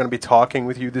that we were going to be talking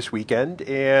with you this weekend,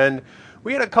 and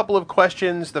we had a couple of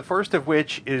questions, the first of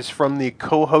which is from the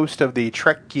co-host of the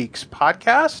Trek Geeks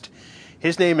podcast.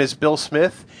 His name is Bill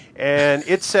Smith, and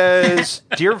it says,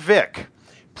 Dear Vic,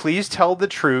 please tell the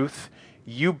truth.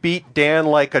 You beat Dan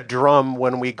like a drum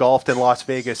when we golfed in Las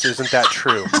Vegas. Isn't that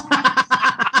true?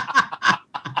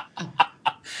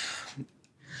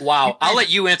 Wow, I'll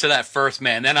let you answer that first,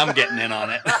 man. Then I'm getting in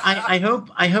on it. I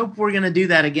hope we're going to do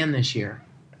that again this year.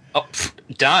 Oh,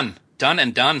 done,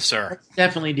 sir. Let's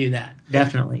definitely do that.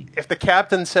 Definitely. If the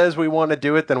captain says we want to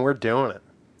do it, then we're doing it.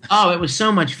 Oh, it was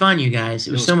so much fun, you guys.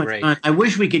 It was so much fun. I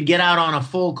wish we could get out on a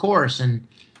full course and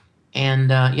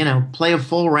play a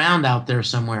full round out there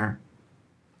somewhere.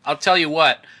 I'll tell you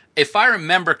what. If I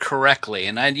remember correctly,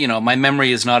 and my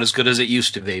memory is not as good as it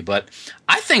used to be, but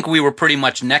I think we were pretty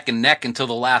much neck and neck until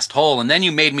the last hole, and then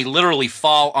you made me literally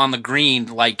fall on the green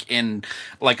like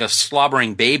a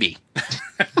slobbering baby.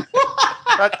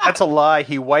 That's a lie.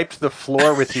 He wiped the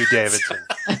floor with you, Davidson.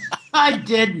 I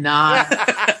did not.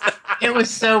 It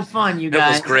was so fun, you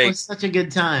guys. It was great. It was such a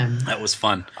good time. That was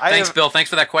fun. Thanks, Bill. Thanks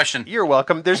for that question. You're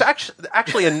welcome. There's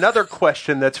actually another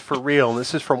question that's for real, and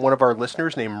this is from one of our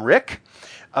listeners named Rick.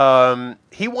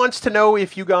 He wants to know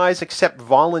if you guys accept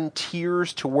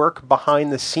volunteers to work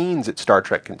behind the scenes at Star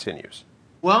Trek Continues.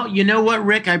 Well, you know what,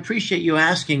 Rick? I appreciate you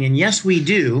asking, and yes, we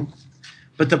do.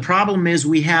 But the problem is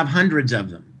we have hundreds of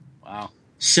them. Wow.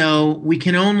 So we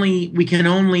can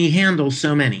only handle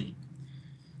so many.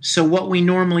 So what we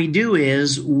normally do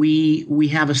is we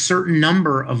have a certain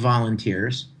number of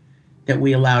volunteers that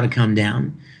we allow to come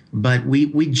down, but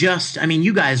we just, I mean,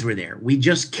 you guys were there. We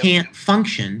just can't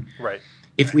function. Right.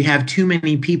 If we have too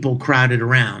many people crowded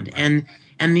around. And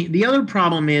the other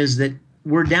problem is that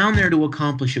we're down there to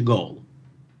accomplish a goal.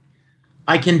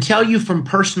 I can tell you from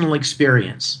personal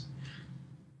experience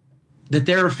that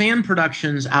there are fan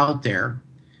productions out there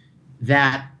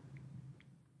that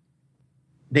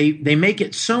they make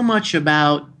it so much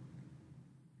about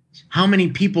how many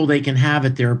people they can have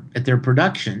at their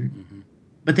production,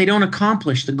 but they don't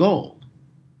accomplish the goal.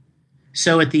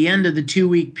 So at the end of the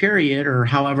 2-week period or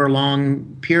however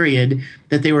long period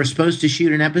that they were supposed to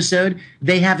shoot an episode,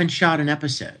 they haven't shot an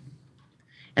episode.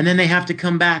 And then they have to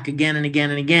come back again and again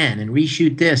and again and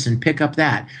reshoot this and pick up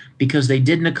that because they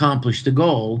didn't accomplish the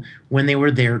goal when they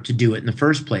were there to do it in the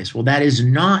first place. Well, that is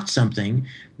not something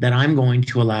that I'm going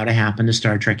to allow to happen to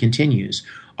Star Trek Continues.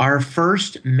 Our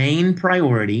first main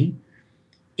priority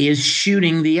is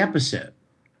shooting the episode.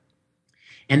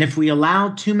 And if we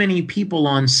allow too many people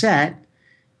on set,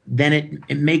 then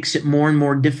it makes it more and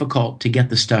more difficult to get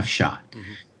the stuff shot.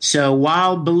 Mm-hmm. So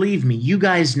while, believe me, you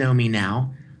guys know me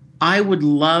now, I would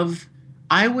love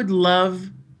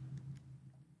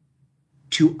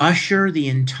to usher the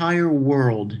entire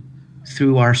world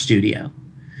through our studio.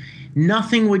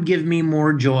 Nothing would give me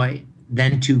more joy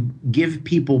than to give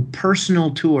people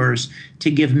personal tours, to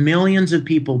give millions of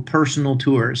people personal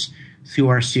tours through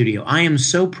our studio. I am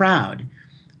so proud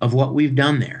of what we've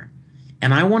done there,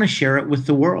 and I want to share it with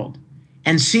the world.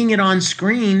 And seeing it on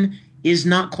screen is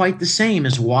not quite the same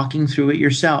as walking through it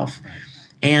yourself.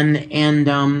 And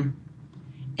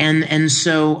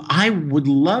so I would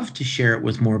love to share it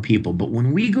with more people, but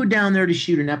when we go down there to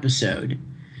shoot an episode,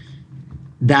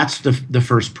 that's the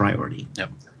first priority.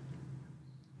 Yep.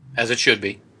 As it should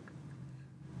be.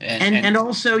 And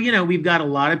also, we've got a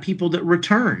lot of people that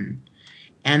return.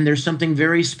 And there's something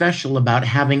very special about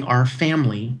having our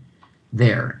family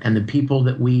there, and the people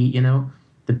that we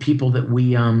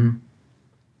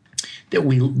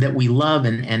love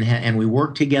and we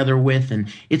work together with, and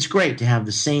it's great to have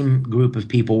the same group of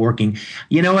people working.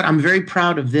 You know what? I'm very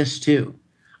proud of this too.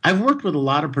 I've worked with a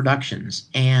lot of productions,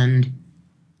 and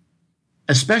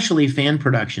especially fan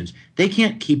productions. They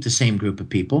can't keep the same group of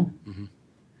people. Mm-hmm.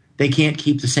 they can't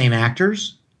keep the same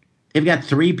actors. They've got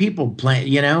 3 people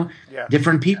playing,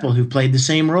 different people who've played the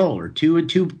same role, or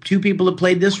two people that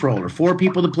played this role, or 4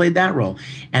 people that played that role,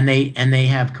 and they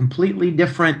have completely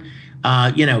different,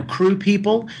 crew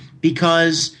people,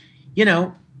 because,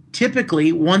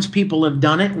 typically once people have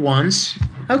done it once,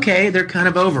 okay, they're kind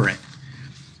of over it.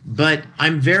 But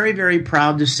I'm very, very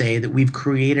proud to say that we've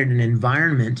created an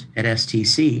environment at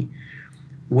STC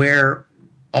where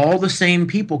all the same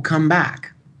people come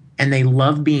back, and they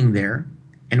love being there,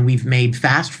 and we've made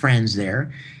fast friends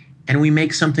there, and we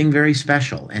make something very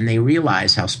special, and they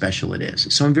realize how special it is.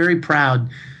 So I'm very proud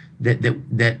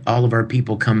that all of our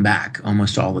people come back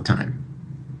almost all the time.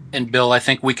 And Bill, I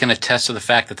think we can attest to the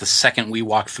fact that the second we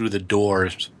walked through the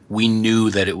doors, we knew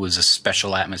that it was a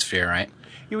special atmosphere, right?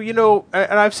 And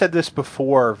I've said this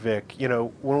before, Vic,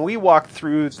 when we walked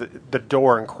through the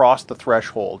door and crossed the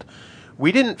threshold,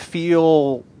 we didn't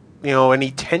feel,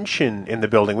 any tension in the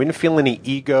building. We didn't feel any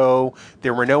ego.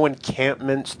 There were no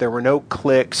encampments. There were no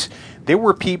cliques. There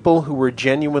were people who were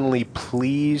genuinely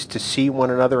pleased to see one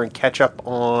another and catch up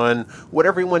on what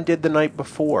everyone did the night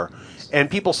before. And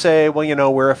people say,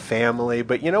 well, we're a family.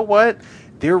 But you know what?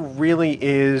 There really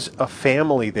is a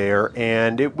family there,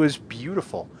 and it was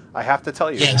beautiful. I have to tell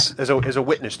you, yes, as a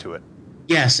witness to it.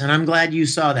 Yes, and I'm glad you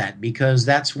saw that, because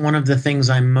that's one of the things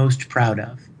I'm most proud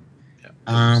of.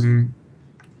 I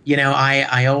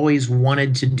always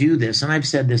wanted to do this, and I've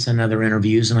said this in other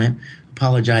interviews, and I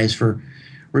apologize for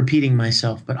repeating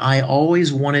myself, but I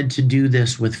always wanted to do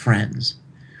this with friends.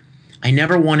 I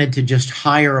never wanted to just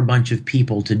hire a bunch of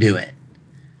people to do it.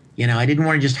 I didn't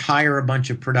want to just hire a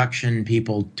bunch of production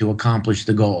people to accomplish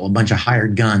the goal, a bunch of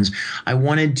hired guns. I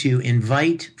wanted to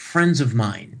invite friends of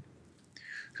mine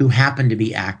who happen to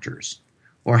be actors,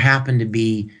 or happen to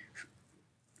be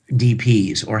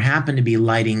DPs, or happen to be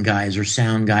lighting guys, or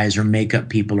sound guys, or makeup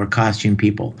people, or costume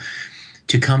people,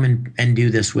 to come and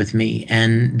do this with me.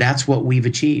 And that's what we've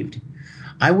achieved.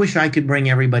 I wish I could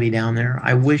bring everybody down there.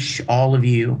 I wish all of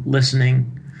you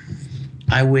listening,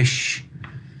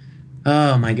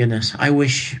 oh my goodness, I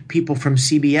wish people from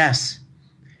CBS,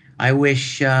 I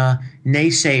wish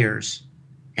naysayers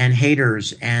and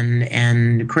haters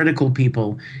and critical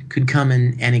people could come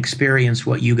and experience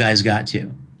what you guys got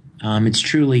to. It's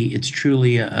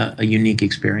truly a unique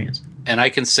experience. And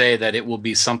I can say that it will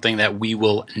be something that we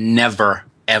will never,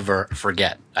 ever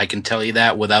forget. I can tell you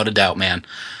that without a doubt, man.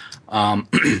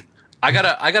 I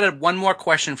got one more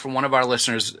question from one of our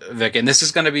listeners, Vic, and this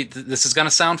is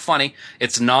gonna sound funny.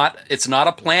 It's not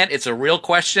a plant. It's a real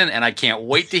question, and I can't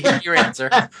wait to hear your answer.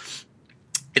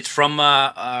 It's from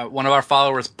one of our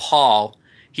followers, Paul.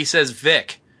 He says,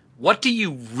 Vic, what do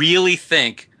you really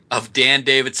think of Dan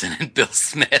Davidson and Bill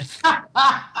Smith?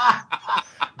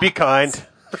 Be kind.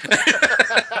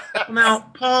 Now,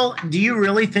 Paul, do you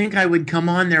really think I would come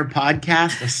on their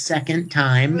podcast a second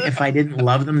time if I didn't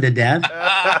love them to death?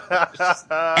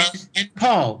 And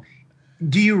Paul,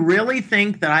 do you really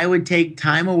think that I would take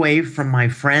time away from my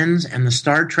friends and the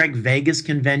Star Trek Vegas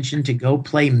convention to go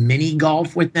play mini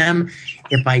golf with them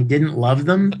if I didn't love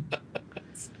them?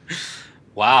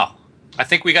 Wow. I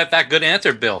think we got that good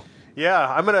answer, Bill. Yeah,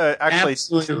 I'm going to actually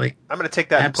Absolutely. I'm going to take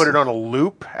that and put it on a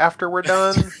loop after we're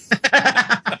done.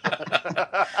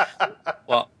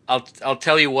 Well, I'll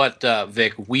tell you what,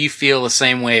 Vic, we feel the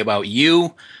same way about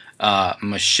you,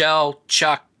 Michelle,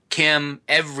 Chuck, Kim,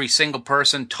 every single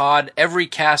person, Todd, every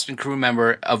cast and crew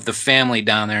member of the family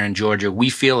down there in Georgia. We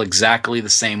feel exactly the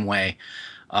same way.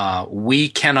 We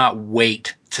cannot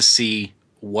wait to see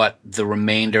what the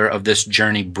remainder of this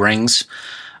journey brings.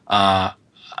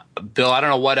 Bill, I don't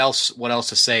know what else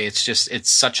to say. It's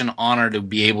such an honor to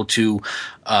be able to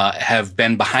have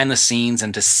been behind the scenes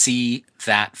and to see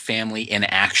that family in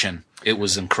action. It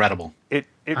was incredible. I'm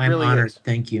really honored. is.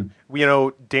 Thank you.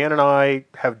 Dan and I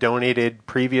have donated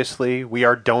previously. We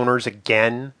are donors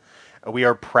again. We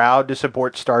are proud to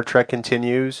support Star Trek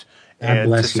Continues,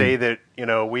 and to say that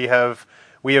we have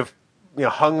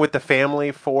hung with the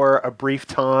family for a brief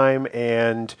time,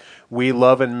 and we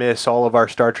love and miss all of our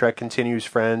Star Trek Continues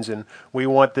friends, and we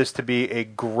want this to be a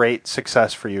great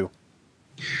success for you.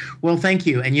 Well, thank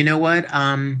you. And you know what?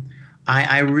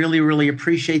 I really, really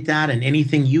appreciate that, and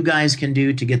anything you guys can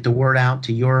do to get the word out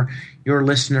to your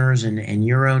listeners and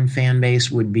your own fan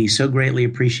base would be so greatly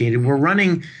appreciated. We're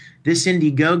running, this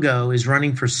Indiegogo is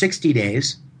running for 60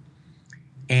 days,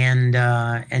 and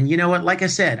you know what? Like I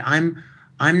said, I'm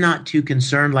not too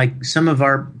concerned. Like, some of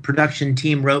our production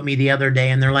team wrote me the other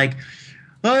day, and they're like,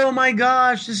 "Oh my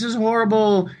gosh, this is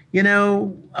horrible.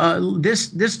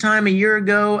 This time a year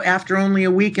ago, after only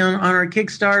a week on our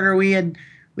Kickstarter,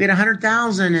 we had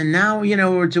 100,000 and now, you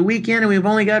know, it's a weekend and we've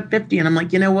only got 50. And I'm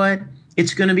like, you know what?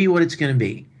 It's going to be what it's going to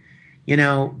be. You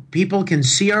know, people can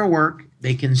see our work.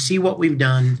 They can see what we've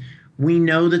done. We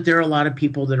know that there are a lot of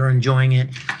people that are enjoying it.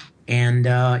 And,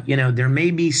 you know, there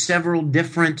may be several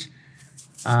different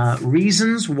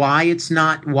reasons why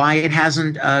it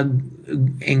hasn't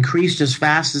increased as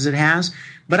fast as it has.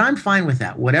 But I'm fine with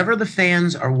that. Whatever the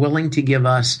fans are willing to give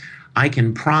us, I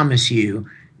can promise you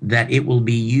that it will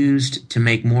be used to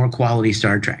make more quality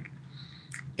Star Trek.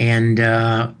 And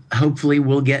hopefully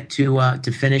we'll get to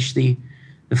finish the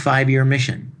 5-year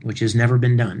mission, which has never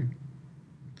been done.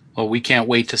 Well, we can't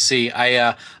wait to see.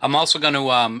 I'm also going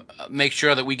to make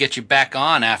sure that we get you back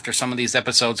on after some of these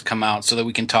episodes come out so that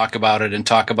we can talk about it and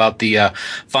talk about the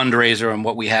fundraiser and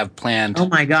what we have planned. Oh,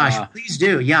 my gosh. Please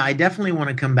do. Yeah, I definitely want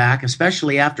to come back,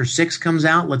 especially after 6 comes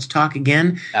out. Let's talk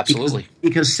again. Absolutely.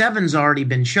 Because 7's already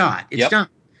been shot. It's done.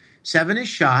 7 is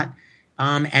shot.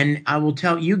 And I will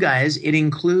tell you guys, it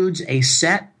includes a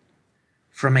set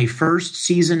from a first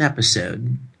season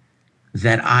episode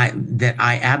that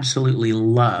I absolutely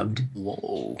loved.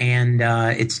 Whoa. And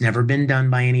it's never been done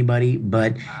by anybody,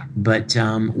 but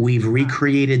we've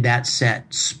recreated that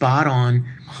set spot on,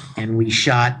 and we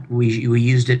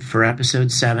used it for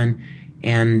episode 7,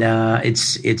 and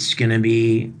it's going to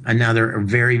be another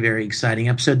very, very exciting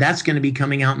episode. That's going to be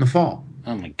coming out in the fall.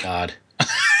 Oh my God.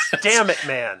 Damn it,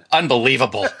 man.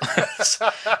 Unbelievable.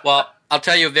 Well, I'll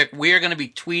tell you, Vic, we are going to be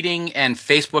tweeting and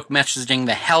Facebook messaging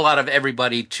the hell out of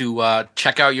everybody to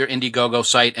check out your Indiegogo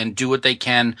site and do what they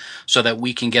can so that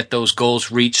we can get those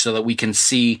goals reached, so that we can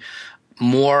see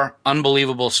more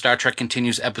unbelievable Star Trek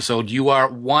Continues episode. You are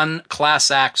one class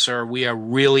act, sir. We are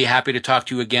really happy to talk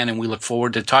to you again, and we look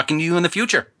forward to talking to you in the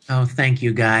future. Oh, thank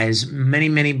you, guys. Many,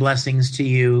 many blessings to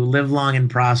you. Live long and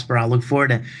prosper. I'll look forward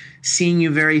to seeing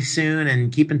you very soon,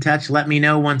 and keep in touch. Let me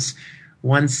know once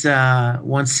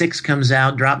 6 comes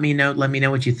out. Drop me a note. Let me know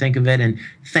what you think of it. And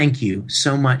thank you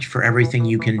so much for everything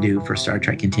you can do for Star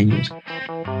Trek Continues.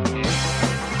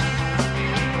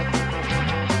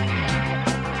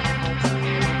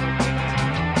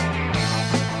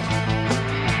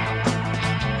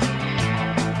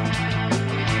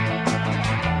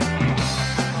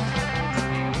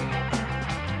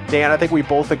 Dan, I think we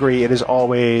both agree it is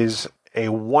always a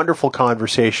wonderful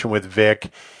conversation with Vic.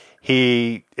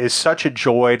 He is such a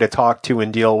joy to talk to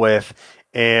and deal with,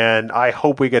 and I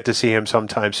hope we get to see him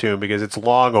sometime soon because it's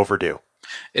long overdue.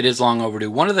 It is long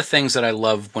overdue. One of the things that I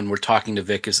love when we're talking to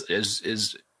Vic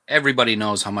is everybody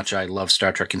knows how much I love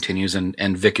Star Trek Continues,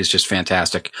 and Vic is just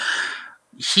fantastic.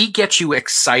 He gets you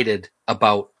excited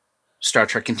about Star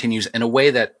Trek Continues in a way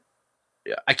that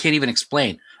I can't even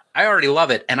explain. I already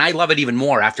love it, and I love it even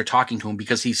more after talking to him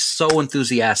because he's so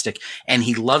enthusiastic, and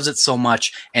he loves it so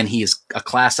much, and he is a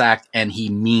class act, and he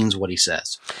means what he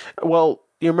says. Well,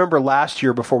 you remember last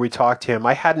year before we talked to him,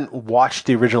 I hadn't watched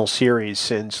the original series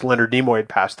since Leonard Nimoy had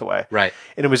passed away. Right.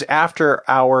 And it was after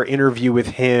our interview with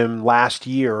him last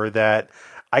year that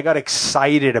I got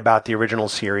excited about the original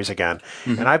series again.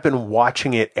 Mm-hmm. And I've been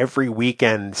watching it every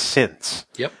weekend since.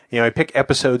 Yep. You know, I pick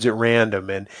episodes at random,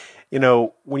 and, you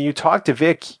know, when you talk to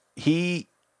Vic, he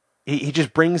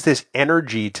just brings this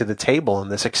energy to the table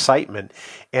and this excitement,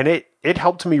 and it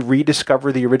helped me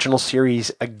rediscover the original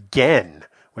series again,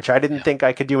 which I didn't think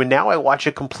I could do, and now I watch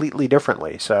it completely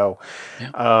differently. So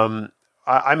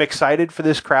I'm excited for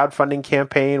this crowdfunding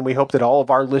campaign. We hope that all of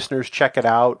our listeners check it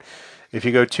out. If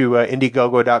you go to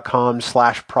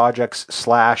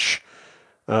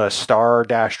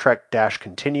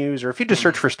indiegogo.com/projects/Star-Trek-Continues, or if you just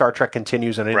search for Star Trek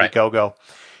Continues on Indiegogo,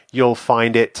 you'll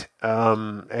find it.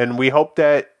 And we hope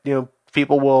that, you know,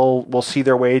 people will see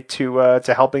their way to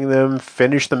helping them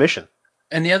finish the mission.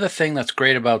 And the other thing that's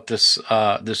great about this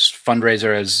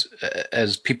fundraiser,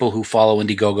 as people who follow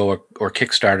Indiegogo or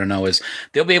Kickstarter know, is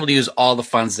they'll be able to use all the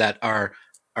funds that are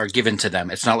given to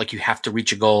them. It's not like you have to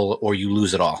reach a goal or you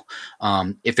lose it all.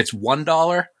 If it's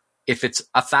 $1, if it's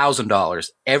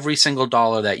 $1,000, every single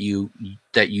dollar that you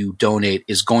donate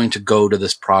is going to go to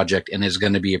this project and is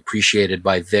going to be appreciated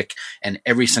by Vic and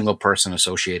every single person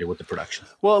associated with the production.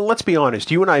 Well, and let's be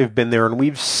honest. You and I have been there, and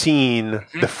we've seen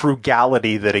the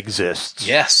frugality that exists.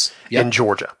 Yes. In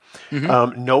Georgia.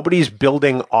 Mm-hmm. Nobody's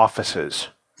building offices.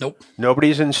 Nope.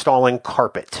 Nobody's installing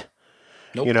carpet.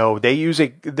 Nope. You know, they use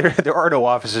there are no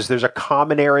offices. There's a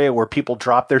common area where people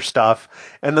drop their stuff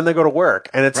and then they go to work.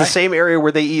 And it's the same area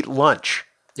where they eat lunch.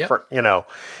 Yep.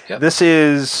 This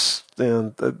is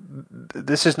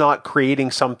not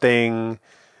creating something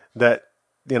that,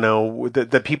 you know,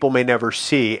 that people may never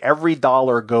see. Every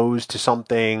dollar goes to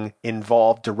something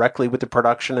involved directly with the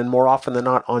production and more often than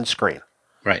not on screen.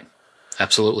 Right.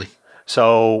 Absolutely.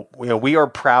 So, we are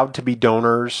proud to be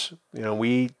donors.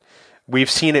 We've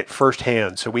seen it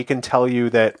firsthand, so we can tell you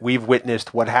that we've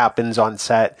witnessed what happens on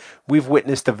set. We've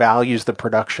witnessed the values the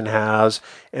production has,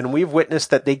 and we've witnessed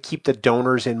that they keep the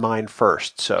donors in mind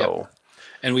first. So, yep.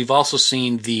 And we've also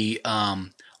seen the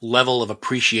level of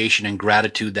appreciation and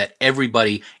gratitude that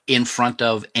everybody in front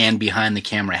of and behind the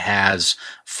camera has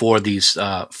for these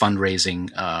fundraising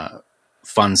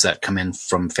funds that come in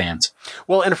from fans.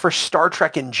 Well, and for Star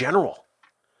Trek in general.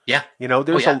 Yeah.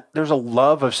 There's a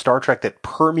love of Star Trek that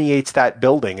permeates that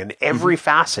building in every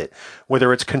facet,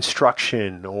 whether it's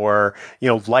construction or,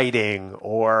 lighting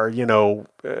or,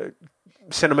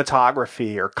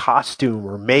 cinematography or costume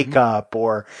or makeup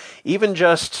or even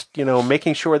just,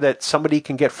 making sure that somebody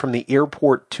can get from the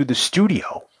airport to the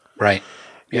studio. Right.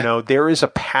 Yeah. There is a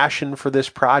passion for this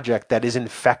project that is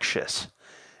infectious.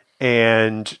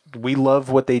 And we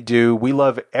love what they do. We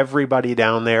love everybody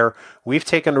down there. We've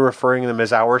taken to referring to them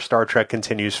as our Star Trek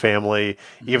Continues family,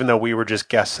 even though we were just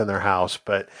guests in their house.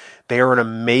 But they are an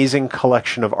amazing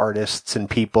collection of artists and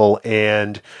people,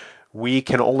 and we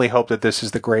can only hope that this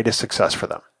is the greatest success for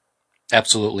them.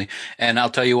 Absolutely. And I'll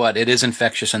tell you what, it is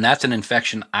infectious, and that's an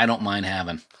infection I don't mind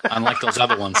having, unlike those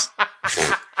other ones.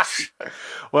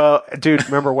 Well, dude,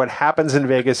 remember what happens in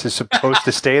Vegas is supposed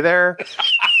to stay there.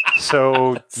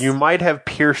 So you might have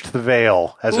pierced the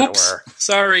veil, as it were.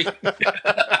 Sorry.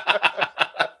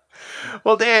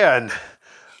 Well, Dan,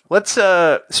 let's,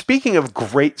 speaking of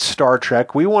great Star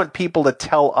Trek, we want people to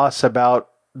tell us about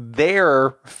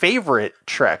their favorite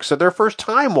Trek. So their first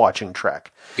time watching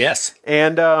Trek. Yes.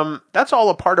 And that's all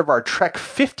a part of our Trek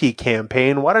 50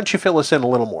 campaign. Why don't you fill us in a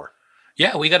little more?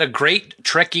 Yeah, we got a great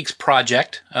Trek Geeks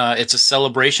project. It's a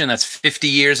celebration that's 50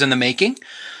 years in the making.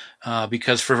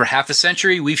 Because for half a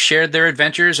century, we've shared their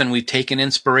adventures and we've taken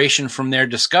inspiration from their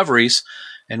discoveries,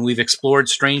 and we've explored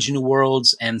strange new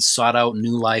worlds and sought out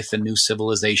new life and new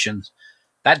civilizations.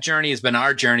 That journey has been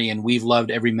our journey, and we've loved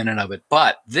every minute of it.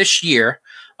 But this year,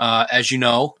 as you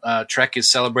know, Trek is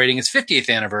celebrating its 50th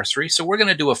anniversary, so we're going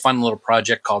to do a fun little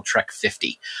project called Trek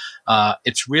 50.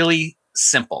 It's really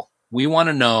simple. We want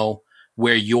to know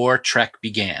where your Trek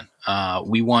began.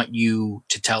 We want you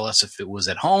to tell us if it was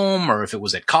at home or if it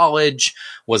was at college.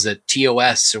 Was it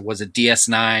TOS or was it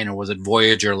DS9 or was it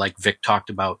Voyager like Vic talked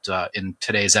about in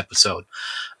today's episode?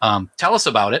 Tell us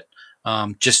about it.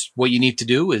 Just what you need to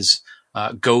do is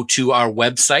go to our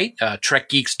website,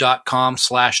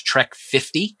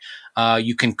 trekgeeks.com/Trek50.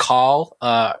 You can call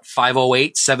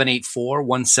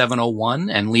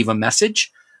 508-784-1701 and leave a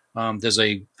message. There's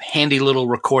a handy little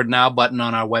record now button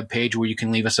on our webpage where you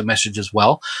can leave us a message as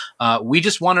well. We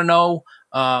just want to know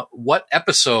what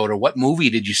episode or what movie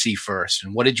did you see first,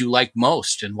 and what did you like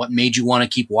most, and what made you want to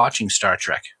keep watching Star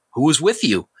Trek? Who was with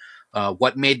you?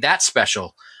 What made that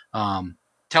special?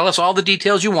 Tell us all the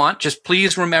details you want. Just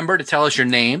please remember to tell us your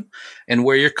name and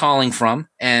where you're calling from.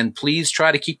 And please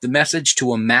try to keep the message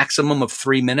to a maximum of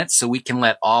 3 minutes so we can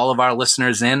let all of our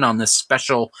listeners in on this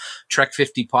special Trek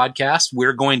 50 podcast.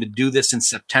 We're going to do this in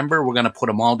September. We're going to put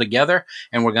them all together,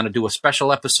 and we're going to do a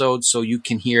special episode so you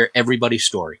can hear everybody's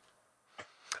story.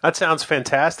 That sounds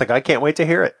fantastic. I can't wait to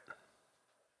hear it.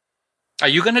 Are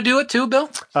you going to do it too, Bill?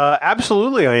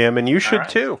 Absolutely I am, and you should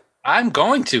too. I'm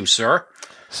going to, sir.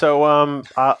 So, in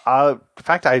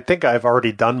fact, I think I've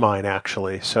already done mine,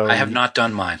 actually. So I have not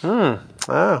done mine.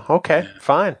 Oh, okay. Yeah.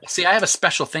 Fine. See, I have a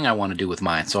special thing I want to do with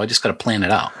mine, so I just got to plan it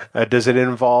out. Does it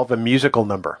involve a musical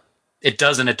number? It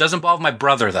doesn't. It does involve my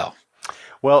brother, though.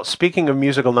 Well, speaking of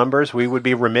musical numbers, we would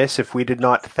be remiss if we did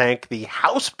not thank the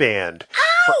house band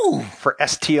for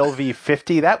STLV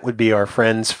 50. That would be our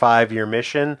friend's 5-year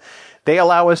mission. They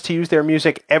allow us to use their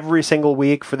music every single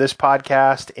week for this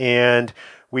podcast, and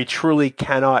we truly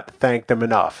cannot thank them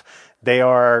enough. They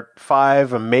are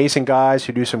 5 amazing guys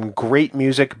who do some great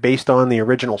music based on the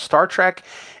original Star Trek,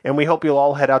 and we hope you'll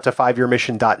all head out to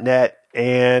 5yearmission.net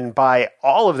and buy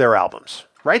all of their albums.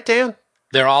 Right, Dan?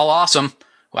 They're all awesome.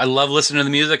 I love listening to the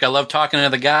music. I love talking to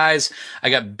the guys. I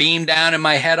got beamed down in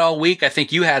my head all week. I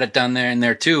think you had it done there in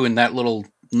there too, in that little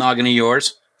noggin of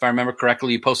yours. If I remember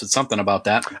correctly, you posted something about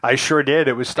that. I sure did.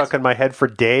 It was stuck in my head for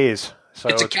days. So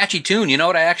it's a catchy tune. You know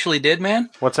what I actually did, man?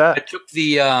 What's that? I took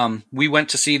we went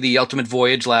to see the Ultimate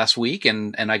Voyage last week,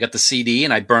 and I got the CD,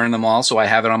 and I burned them all, so I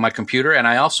have it on my computer, and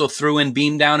I also threw in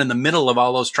Beam Down in the middle of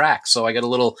all those tracks, so I got a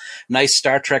little nice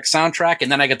Star Trek soundtrack, and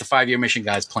then I got the 5-year mission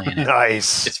guys playing it.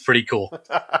 Nice. It's pretty cool.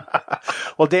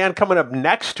 Well, Dan, coming up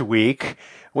next week,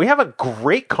 we have a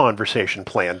great conversation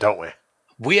planned, don't we?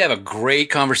 We have a great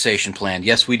conversation planned.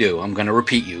 Yes, we do. I'm going to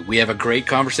repeat you. We have a great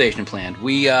conversation planned.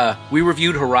 We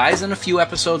reviewed Horizon a few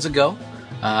episodes ago.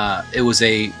 It was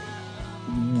a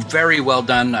very well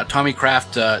done. Tommy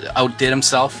Kraft outdid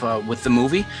himself with the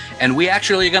movie, and we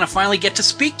actually are going to finally get to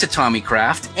speak to Tommy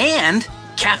Kraft, and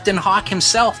Captain Hawk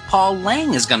himself, Paul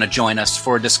Lang, is going to join us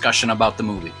for a discussion about the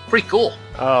movie. Pretty cool.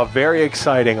 Very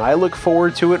exciting. I look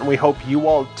forward to it, and we hope you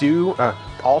all do.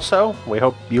 Also, we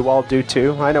hope you all do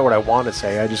too. I know what I want to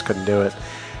say, I just couldn't do it.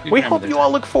 We hope you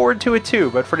all look forward to it too.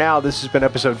 But for now, this has been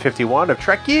episode 51 of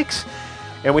Trek Geeks,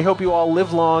 and we hope you all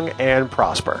live long and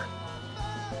prosper.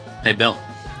 Hey, Bill.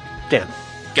 Dan.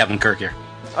 Captain Kirk here.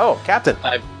 Oh, Captain.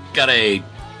 I've got a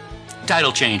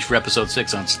title change for episode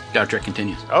 6 on Star Trek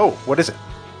Continues. Oh, what is it?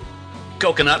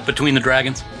 Coconut Between the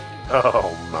Dragons.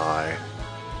 Oh, my.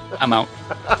 I'm out.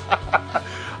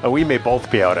 We may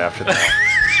both be out after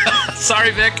that.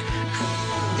 Sorry, Vic.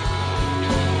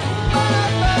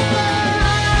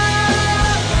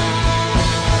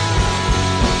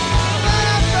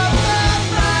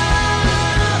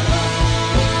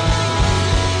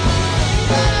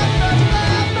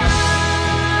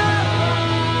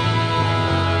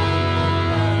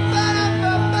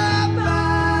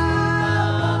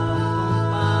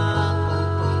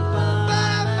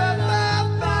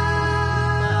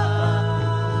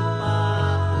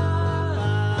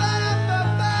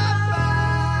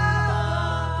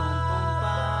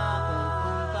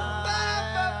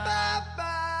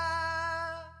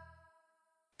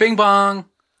 Bing bong.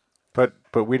 But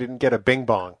we didn't get a bing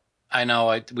bong. I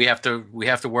know. We have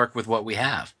to work with what we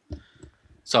have.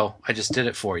 So I just did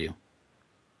it for you.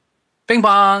 Bing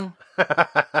bong.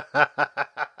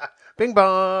 Bing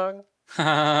bong.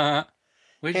 Are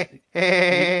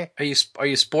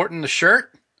you sporting the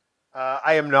shirt?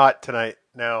 I am not tonight.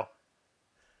 No.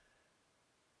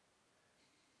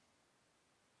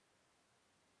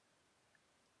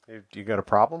 You got a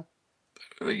problem?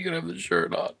 You can have the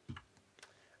shirt on.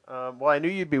 Well, I knew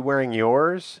you'd be wearing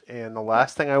yours, and the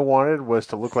last thing I wanted was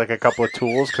to look like a couple of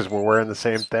tools because we're wearing the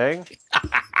same thing.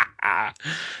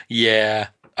 Yeah.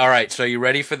 All right. So you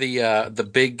ready for the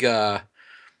big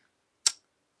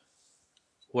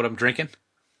what I'm drinking?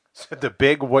 The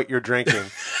big what you're drinking.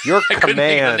 Your I couldn't think of the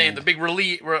command. name. The big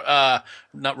release.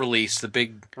 Not release. The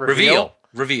big Reveal?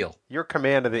 Reveal. Your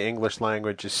command of the English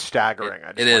language is staggering.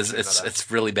 It is.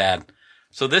 It's really bad.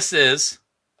 So this is.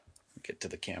 Get to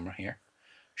the camera here.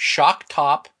 Shock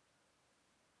Top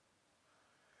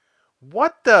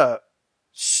What the?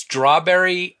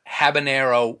 strawberry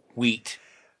habanero wheat.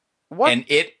 What? And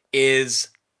it is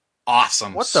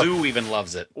awesome. What the Sue even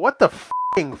loves it. What the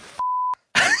f***ing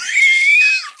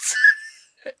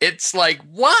It's like,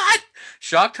 what?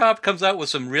 Shock Top comes out with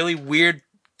some really weird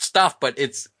stuff, but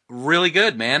it's really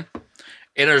good, man.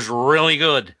 It is really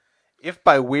good. If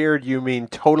by weird you mean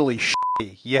totally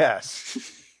shitty, yes.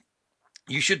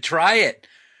 You should try it.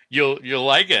 You'll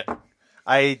like it.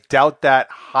 I doubt that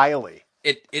highly.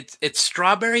 It's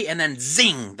strawberry and then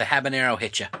zing, the habanero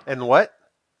hit you. And what?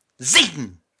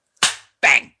 Zing!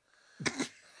 Bang!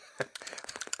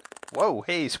 Whoa,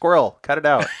 hey, squirrel, cut it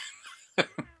out.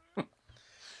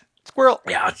 Squirrel.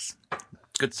 Yeah, it's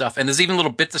good stuff. And there's even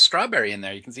little bits of strawberry in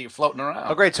there. You can see it floating around.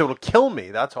 Oh, great, so it'll kill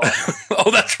me. That's awesome.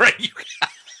 Oh, that's right.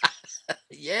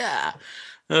 Yeah.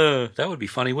 That would be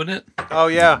funny, wouldn't it? Oh,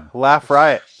 yeah, laugh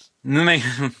riot. Sorry.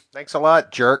 Thanks a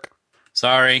lot, jerk.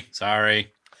 Sorry.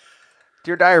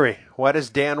 Dear Diary, why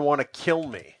does Dan want to kill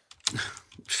me?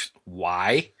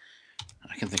 Why?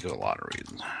 I can think of a lot of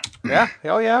reasons. Yeah?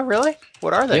 Oh, yeah, really?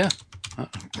 What are they? Yeah.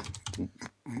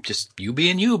 Just you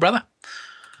being you, brother.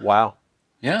 Wow.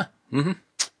 Yeah. Mm-hmm.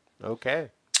 Okay.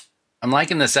 I'm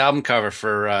liking this album cover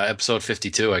for episode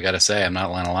 52, I gotta say. I'm not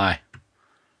gonna lie.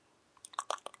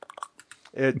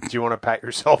 Do you want to pat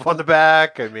yourself on the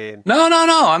back? I mean... No.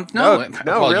 No,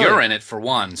 well, really. you're in it for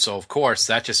one, so of course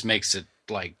that just makes it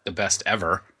like the best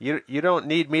ever. You don't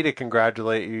need me to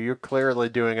congratulate you. You're clearly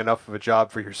doing enough of a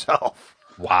job for yourself.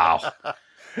 Wow.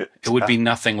 It would be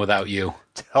nothing without you.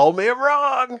 Tell me I'm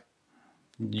wrong.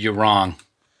 You're wrong.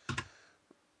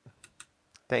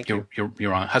 Thank you.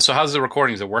 You're wrong. So how's the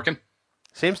recording? Is it working?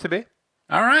 Seems to be.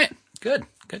 All right. Good.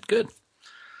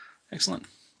 Excellent.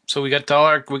 So we got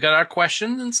our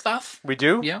questions and stuff. We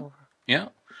do? Yeah. It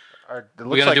We're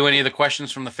looks gonna like, do any of the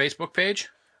questions from the Facebook page?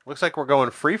 looks like we're going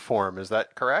freeform. Is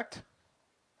that correct?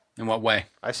 In what way?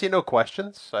 I see no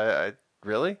questions. I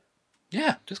really?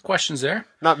 Yeah, just questions there.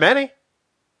 Not many.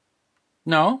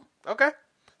 No. Okay.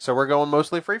 So we're going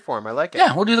mostly freeform. I like it.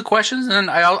 Yeah, we'll do the questions, and then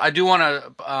I do want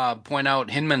to point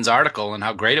out Hinman's article and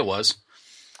how great it was.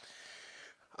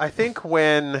 I think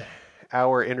when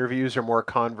our interviews are more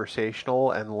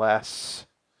conversational and less...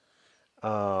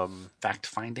 Fact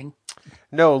finding.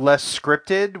 less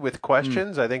scripted with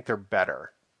questions, I think they're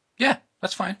better. Yeah,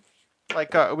 that's fine.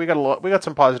 Like we got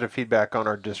some positive feedback on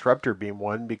our disruptor beam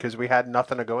one because we had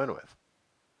nothing to go in with.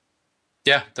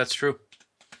 Yeah, that's true.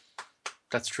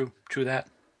 That's true. True that.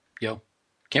 Yo,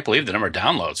 can't believe the number of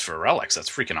downloads for Relics. That's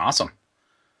freaking awesome.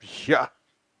 Yeah.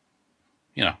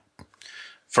 You know,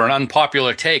 for an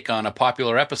unpopular take on a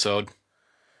popular episode.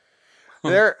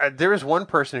 There was one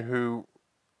person who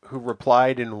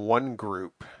replied in one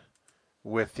group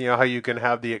with, you know how you can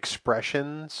have the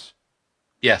expressions?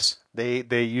 Yes.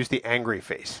 They use the angry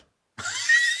face.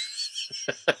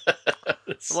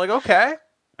 I'm like, okay.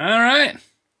 All right.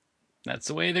 That's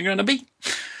the way they're going to be.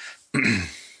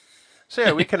 So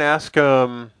yeah, we can ask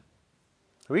if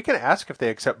they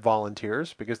accept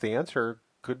volunteers because the answer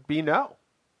could be no.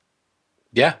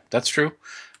 Yeah, that's true.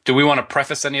 Do we want to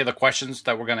preface any of the questions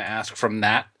that we're going to ask from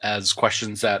that as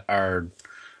questions that our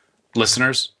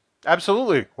listeners?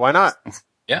 Absolutely. Why not?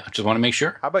 Yeah, just want to make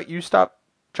sure. How about you stop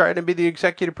trying to be the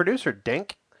executive producer,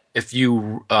 Dink? If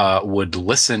you would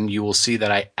listen, you will see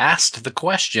that I asked the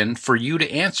question for you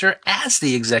to answer as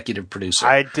the executive producer.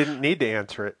 I didn't need to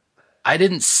answer it. I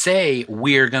didn't say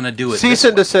we're going to do it. Cease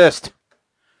and desist.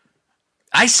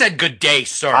 I said good day,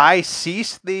 sir. I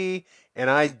cease thee and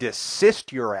I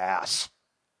desist your ass.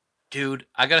 Dude,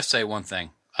 I got to say one thing.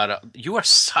 You are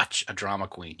such a drama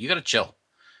queen. You got to chill.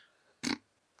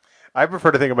 I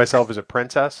prefer to think of myself as a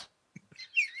princess.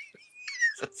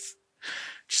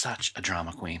 Such a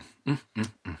drama queen.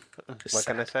 What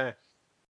can I say?